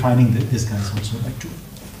defining this guys also by 2.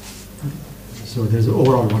 So there's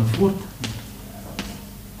overall 1/4.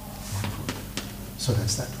 So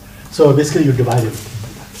that's that. So basically you divide it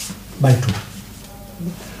by 2.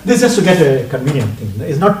 This is just to get a convenient thing.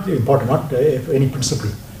 It's not important, not any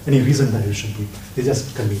principle, any reason that it should be. It's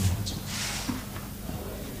just convenient.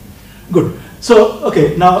 Good. So,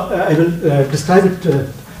 okay, now I will describe it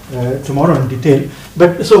tomorrow in detail.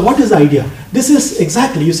 But so what is the idea? This is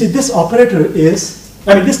exactly, you see, this operator is,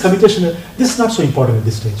 I mean, this commutation, this is not so important at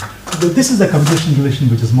this stage. This is the commutation relation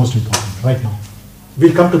which is most important right now.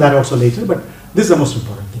 We'll come to that also later, but this is the most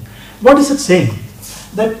important thing. What is it saying?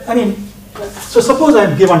 That, I mean, So suppose I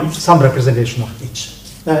am given some representation of H,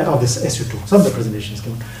 of this SU2, some representation is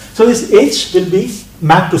given. So this H will be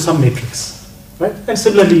mapped to some matrix, right? And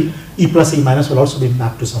similarly, E plus E minus will also be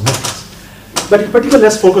mapped to some matrix. But in particular,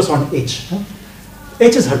 let's focus on H.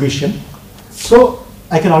 H is Hermitian, so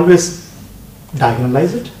I can always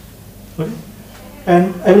diagonalize it, okay?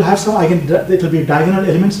 And I will have some it will be diagonal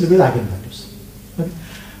elements will be eigenvalues. Okay?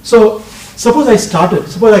 So suppose I start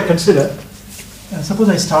with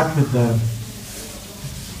the,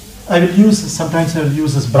 sometimes I will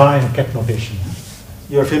use this Bra and Ket notation.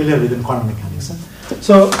 You are familiar with in quantum mechanics.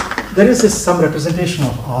 So there is some representation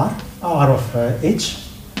of R of H,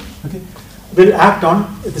 okay, will act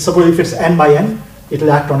on, suppose if it's n by n, it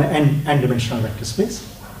will act on an n dimensional vector space.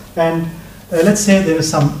 And let's say there is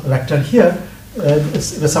some vector here,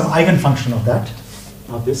 with some eigenfunction of that,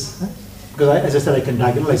 of this, because as I said, I can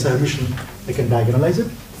diagonalize a Hermitian, I can diagonalize it.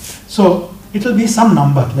 So it will be some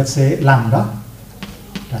number, let's say lambda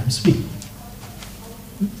times p.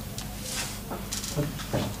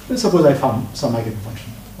 Suppose I found some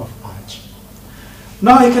eigenfunction of RH.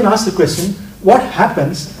 Now I can ask the question, what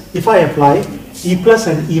happens if I apply E plus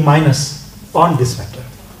and E minus on this vector?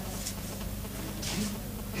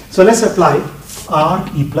 So let's apply R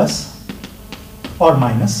E plus or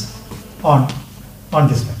minus on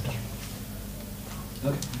this vector.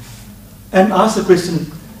 Okay. And ask the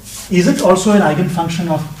question, is it also an eigenfunction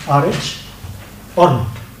of RH or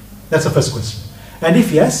not? That's the first question. And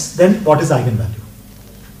if yes, then what is eigenvalue?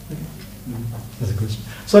 Okay. That's a question.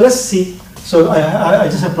 So let's see. So I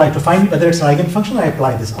just apply to find whether it's an eigenfunction, I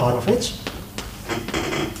apply this R of H.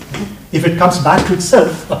 If it comes back to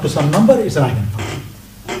itself up to some number, it's an eigenfunction.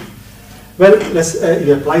 Well, let's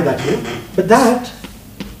we apply that here. But that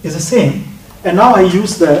is the same. And now I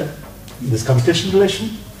use this commutation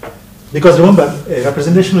relation. Because remember, a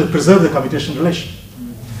representation will preserve the commutation relation.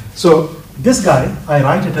 So this guy, I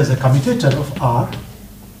write it as a commutator of R,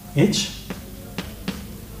 H,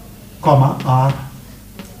 comma, R,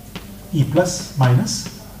 E plus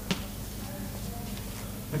minus.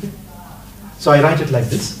 Okay. So I write it like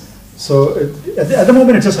this. So at the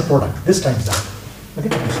moment it's just a product, this times that. Okay.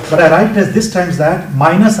 But I write it as this times that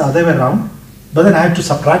minus the other way around. But then I have to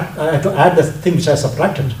subtract, I have to add the thing which I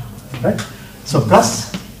subtracted, right? So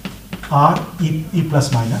plus R E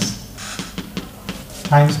plus minus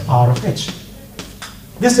times R of H.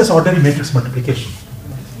 This is ordinary matrix multiplication.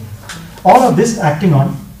 All of this acting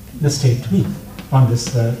on the state V, on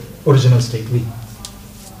this original state V.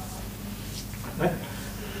 Right?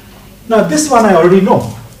 Now this one I already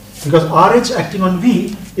know, because RH acting on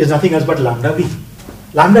V is nothing else but lambda V.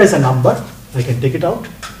 Lambda is a number, I can take it out.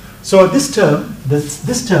 So this term,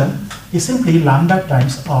 this term is simply lambda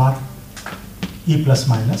times R E plus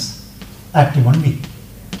minus acting on V,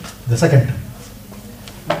 the second term.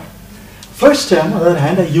 First term, on the other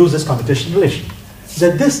hand, I use this commutation relation,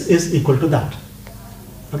 that this is equal to that.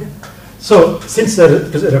 Okay? So since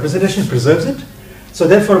the representation preserves it, so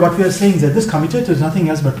therefore what we are saying is that this commutator is nothing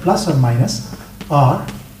else but plus or minus R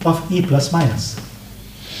of E plus minus.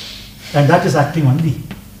 And that is acting on V.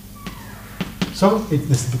 So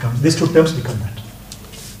these two terms become that.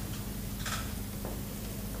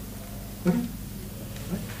 Okay?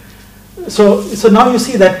 So now you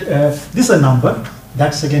see that this is a number,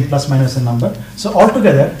 that's again plus minus a number. So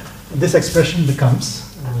altogether, this expression becomes,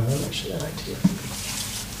 what should I write here?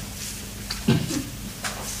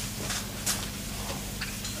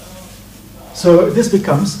 So this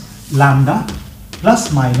becomes lambda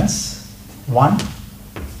plus minus 1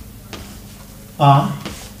 R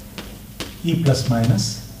E plus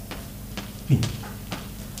minus P.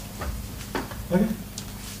 Okay?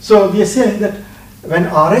 So we are saying that when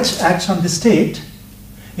RH acts on the state,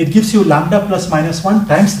 it gives you lambda plus minus 1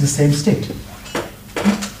 times the same state.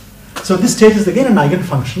 So this state is again an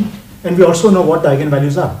eigenfunction, and we also know what the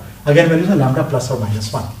eigenvalues are. Eigenvalues are lambda plus or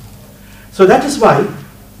minus 1. So that is why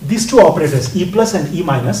these two operators, E plus and E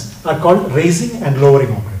minus, are called raising and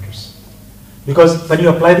lowering operators. Because when you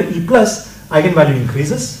apply the E plus, eigenvalue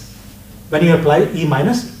increases. When you apply E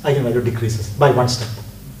minus, eigenvalue decreases by one step.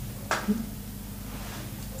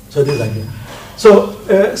 So this is the idea. So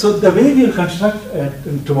the way we will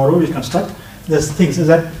construct, tomorrow we will construct these things is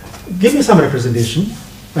that give me some representation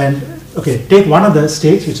and okay, take one of the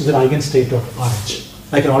states which is an eigenstate of RH.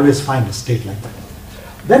 I can always find a state like that.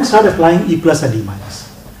 Then start applying E plus and E minus.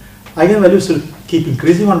 Eigenvalues will keep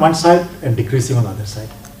increasing on one side and decreasing on the other side.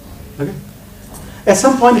 Okay? At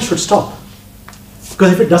some point it should stop.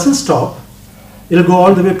 Because if it doesn't stop, it will go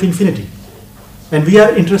all the way up to infinity. And we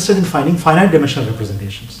are interested in finding finite dimensional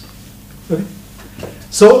representations. Okay?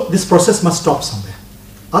 So this process must stop somewhere.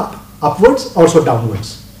 Upwards, also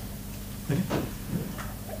downwards. Okay?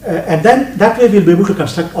 And then that way we'll be able to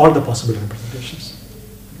construct all the possible representations.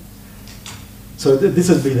 So this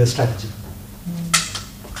will be the strategy.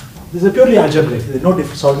 This is purely algebraic. There's no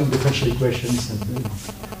solving differential equations and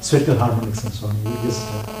spherical harmonics and so on. We just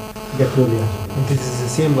get purely algebraic. And this is the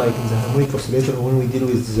same like in the harmonic oscillator when we deal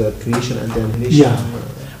with the creation and the annihilation. Yeah,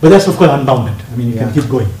 but that's of course unbounded. I mean, you can Yeah. keep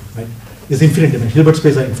going, right? It's infinite dimensional. Hilbert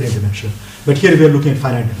spaces are infinite dimensional. But here we are looking at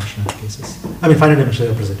finite dimensional cases. I mean, finite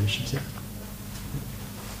dimensional representations. Yeah.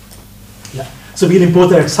 Yeah. So we'll impose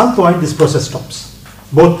that at some point this process stops,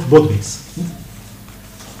 both ways.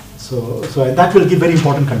 So that will give very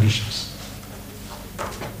important conditions.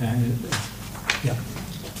 And yeah.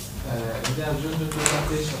 In the algebra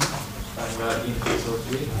representation, when we are in case of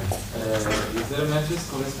 3, is there a matrix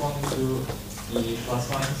corresponding to E plus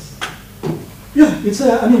minus? Yeah, it's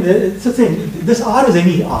a. I mean, it's a thing. This R is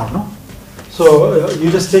any R, no? So you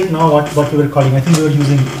just take now what we were calling. I think we were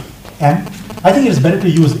using M. I think it's better to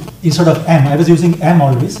use instead of M. I was using M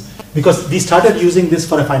always because we started using this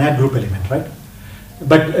for a finite group element, right?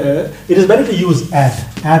 But it is better to use add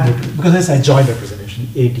because it's a joint representation,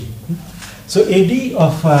 AD. So AD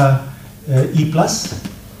of E plus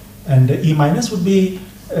and E minus would be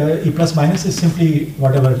E plus minus is simply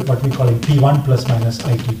what we call it P1 plus minus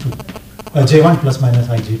IT2, J1 plus minus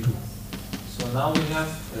IJ2. So now we have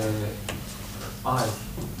I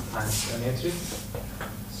times a matrix.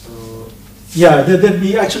 So Yeah, there'll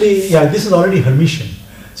be actually, yeah, this is already Hermitian.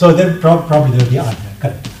 So there probably there will be R there,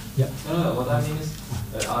 correct. Yeah. no, what I mean is,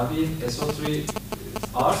 are we in SO3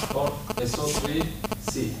 R or SO3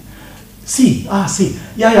 C? C.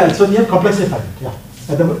 Yeah. So we have complexified it. Yeah.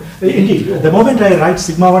 Indeed, the moment I write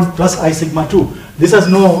sigma 1 plus I sigma 2, this has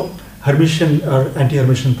no Hermitian or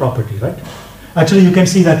anti-Hermitian property, right? Actually, you can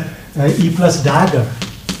see that E plus dagger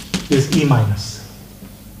is E minus.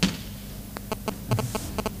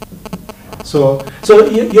 So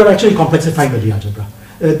you're actually complexifying the Lie algebra,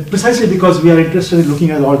 precisely because we are interested in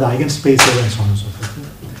looking at all the eigenspaces and so on and so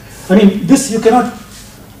forth. I mean, this you cannot.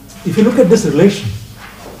 If you look at this relation,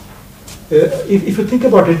 if you think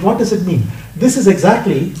about it, what does it mean? This is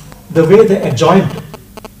exactly the way the adjoint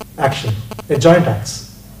acts,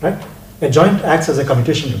 right? Adjoint acts as a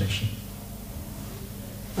commutation relation.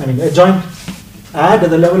 I mean, adjoint add at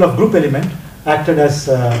the level of group element acted as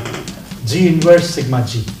G inverse sigma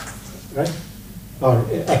G, right? Or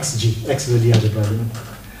XG, X is the Lie algebra element.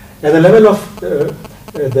 At the level of the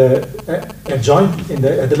adjoint,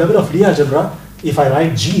 at the level of Lie algebra, if I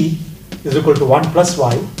write G is equal to 1 plus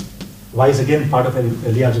Y is again part of a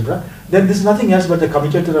Lie algebra, then this is nothing else but the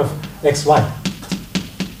commutator of XY.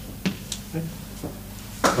 Right?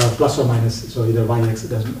 Plus or minus, so either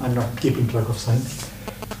YX, I'm not keeping track of sign.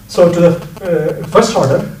 So to the first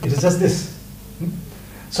order, it is just this.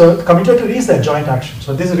 So the commutator is the adjoint action.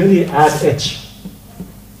 So this is really add H.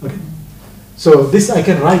 Okay. So this I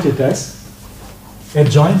can write it as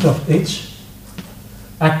adjoint of H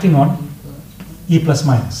acting on E plus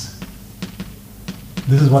minus.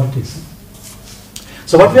 This is what it is.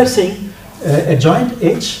 So what we are saying, adjoint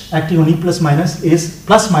H acting on E plus minus is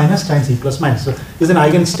plus minus times E plus minus. So this is an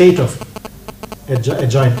eigenstate of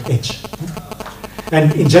adjoint H.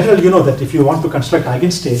 And in general, you know that if you want to construct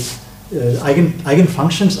eigenstates,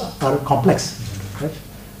 eigenfunctions are complex. Right?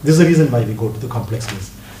 This is the reason why we go to the complex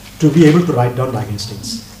case, to be able to write down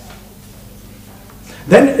eigenstates.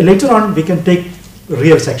 Then later on, we can take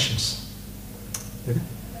real sections. Okay?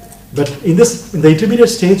 But in the intermediate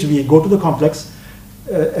stage, we go to the complex,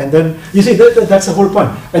 and then you see that's the whole point.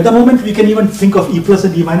 At the moment, we can even think of E plus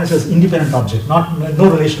and E minus as independent object, no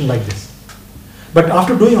relation like this. But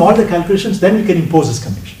after doing all the calculations, then we can impose these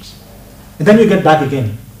conditions, and then you get back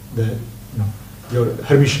again your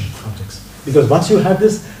Hermitian objects. Because once you have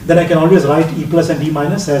this, then I can always write E plus and E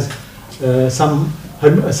minus as some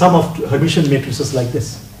of Hermitian matrices like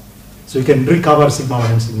this. So you can recover sigma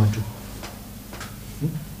 1 and sigma 2.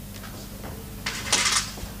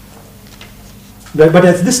 But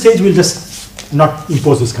at this stage, we'll just not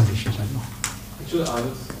impose these conditions right now. Actually, I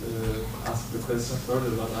would ask the question further,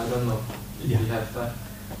 but I don't know if we have time.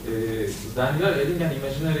 Then we are adding an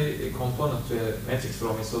imaginary component to a matrix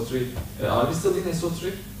from SO3. Are we still in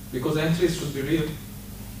SO3? Because entries should be real.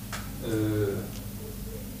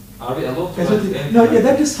 Are we allowed to write entries? No, yeah,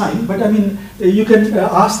 that is fine. But I mean, you can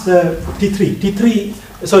ask the T3. T3,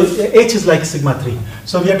 so H is like sigma 3.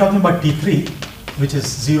 So we are talking about T3, which is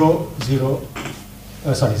 0, 0,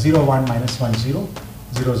 1, minus 1, 0,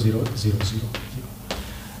 0, 0, 0, 0, 0.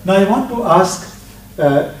 Now I want to ask,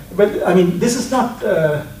 but I mean, this is not,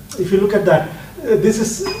 if you look at that, this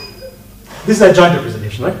is a joint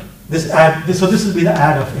representation, right? So this will be the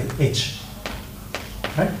add of H,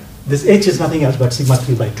 right? This H is nothing else but sigma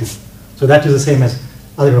 3 by 2. So that is the same as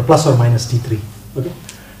either plus or minus T3. Okay,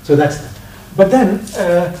 so that's that. But then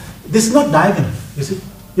this is not diagonal. You see,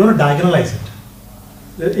 you want to diagonalize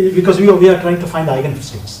it because we are trying to find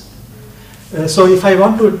eigenstates. So if I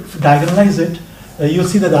want to diagonalize it, you'll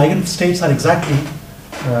see that the eigenstates are exactly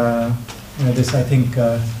this. I think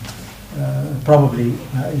probably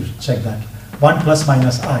you should check that 1 plus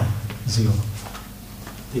minus I 0. I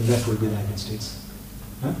think that will be the eigenstates.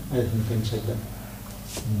 Huh? I think you can check that.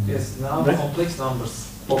 Yes, now Right. complex numbers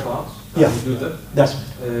pop out. Yeah. We do that. That's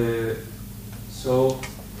right. So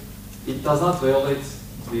it does not violate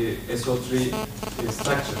the SO3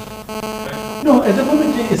 structure. Right? No, at the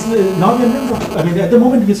moment it's now we are not. I mean, at the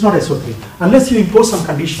moment it's not SO3 unless you impose some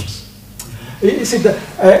conditions. You see,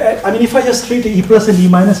 I mean, if I just treat E plus and E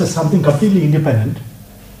minus as something completely independent,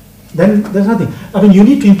 then there's nothing. I mean, you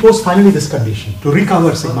need to impose finally this condition to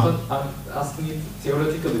recover sigma. But I'm asking it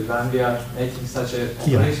theoretically, when we are making such a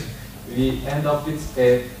operation, we end up with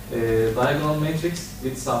a diagonal matrix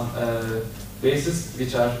with some bases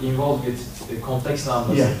which are involved with complex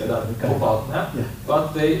numbers that are pop out now,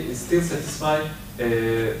 but they still satisfy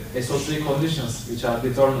SO3 conditions which are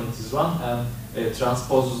determinant is 1 and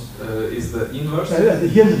transpose is the inverse.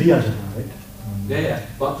 Here is re-algebra, right? Yeah,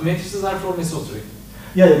 but the matrices are from SO3.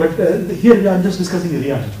 Yeah, but here I'm just discussing the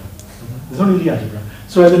re-algebra. There's only re-algebra.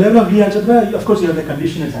 So at the level of re-algebra, of course, you have the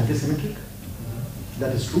condition is antisymmetric.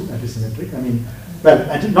 That is true, antisymmetric. I mean, well,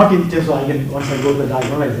 not in terms of eigen. Once I go to the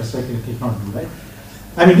diagonal, I just I cannot do, right?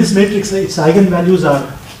 I mean, this matrix, its eigenvalues are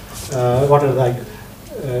what are the?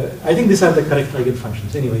 I think these are the correct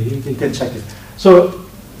eigenfunctions. Anyway, you can check it. So,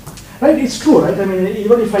 right, it's true, right? I mean,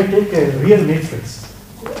 even if I take a real matrix,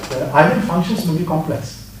 the eigenfunctions will be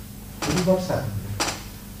complex. This is what's happening.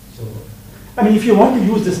 So, I mean, if you want to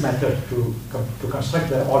use this method to construct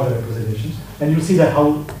the order representations, and you'll see that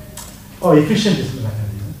how efficient this method is.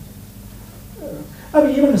 I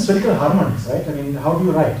mean, even in spherical harmonics, right? I mean, how do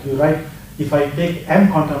you write? You write, if I take m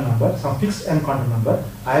quantum number, some fixed m quantum number,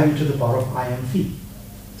 I have e to the power of I m phi.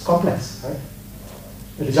 It's complex, right?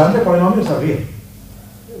 The Legendre polynomials are real,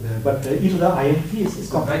 but e to the I m phi is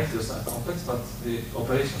complex. The vectors are complex, but the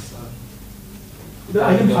operations are. The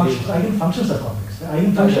eigenfunctions are complex. The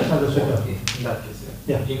eigenfunctions are the spherical. In that case,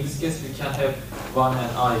 Yeah. In this case, we can have 1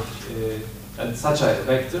 and I and such a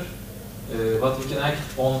vector, but we can act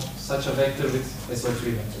on such a vector with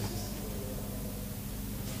SO3 matrices.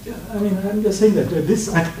 Yeah, I mean, I'm just saying that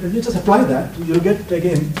you just apply that, you'll get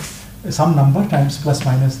again some number times plus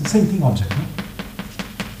minus the same thing object. No?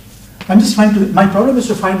 I'm just trying to. My problem is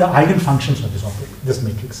to find the eigenfunctions of this object, this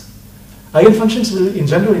matrix. Eigenfunctions will, in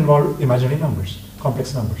general, involve imaginary numbers,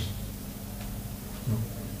 complex numbers. No.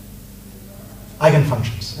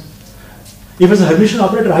 Eigenfunctions. If it's a Hermitian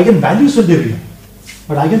operator, eigenvalues will be real,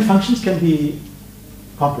 but eigenfunctions can be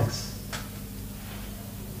complex.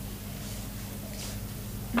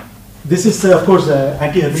 This is, of course, an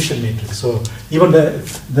anti-Hermitian matrix. So even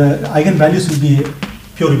the eigenvalues will be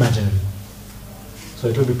pure imaginary. So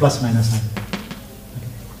it will be plus minus I. Okay.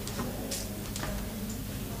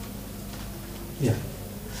 Yeah,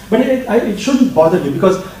 but it shouldn't bother you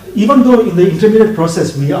because even though in the intermediate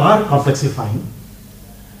process we are complexifying,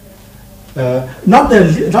 not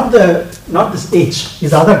this H is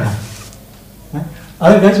the other guy. Right?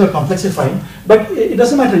 Other guys were complexifying, but it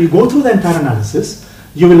doesn't matter. You go through the entire analysis.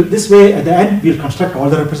 You will this way at the end we'll construct all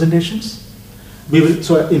the representations. We will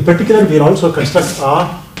so in particular we'll also construct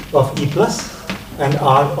R of E plus and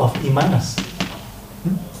R of E minus.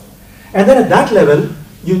 And then at that level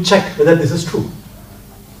you check whether this is true.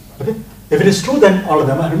 Okay? If it is true, then all of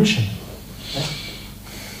them are Hermitian. Right?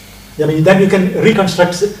 I mean, then you can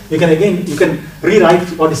reconstruct. You can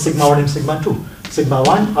rewrite what is sigma 1 and sigma 2. Sigma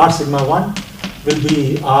 1 R sigma 1 will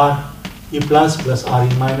be R E plus R E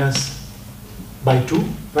minus by 2,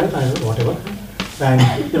 right? Whatever, and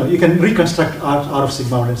you can reconstruct R of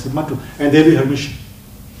sigma 1 and sigma 2, and they will be Hermitian.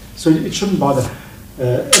 So it shouldn't bother.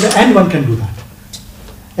 And one can do that.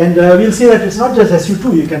 And we'll see that it's not just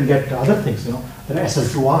SU2. You can get other things. There are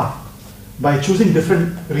SL2R by choosing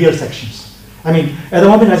different real sections. I mean, at the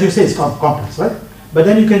moment, as you say, it's complex, right? But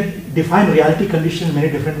then you can define reality conditions in many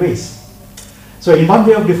different ways. So in one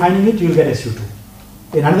way of defining it, you'll get SU2.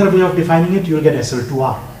 In another way of defining it, you'll get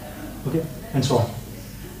SL2R. Okay. And so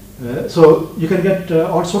on. So you can get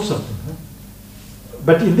all sorts of things. Right?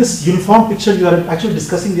 But in this uniform picture, you are actually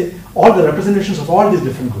discussing all the representations of all these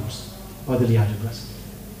different groups, or the Lie algebras.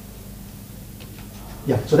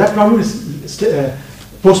 Yeah, so that problem is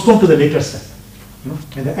postponed to the later step.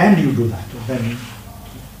 At the end, you do that. Then,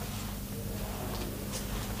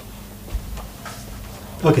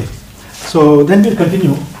 okay, so then we'll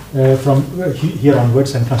continue. from here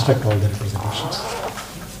onwards and construct all the representations.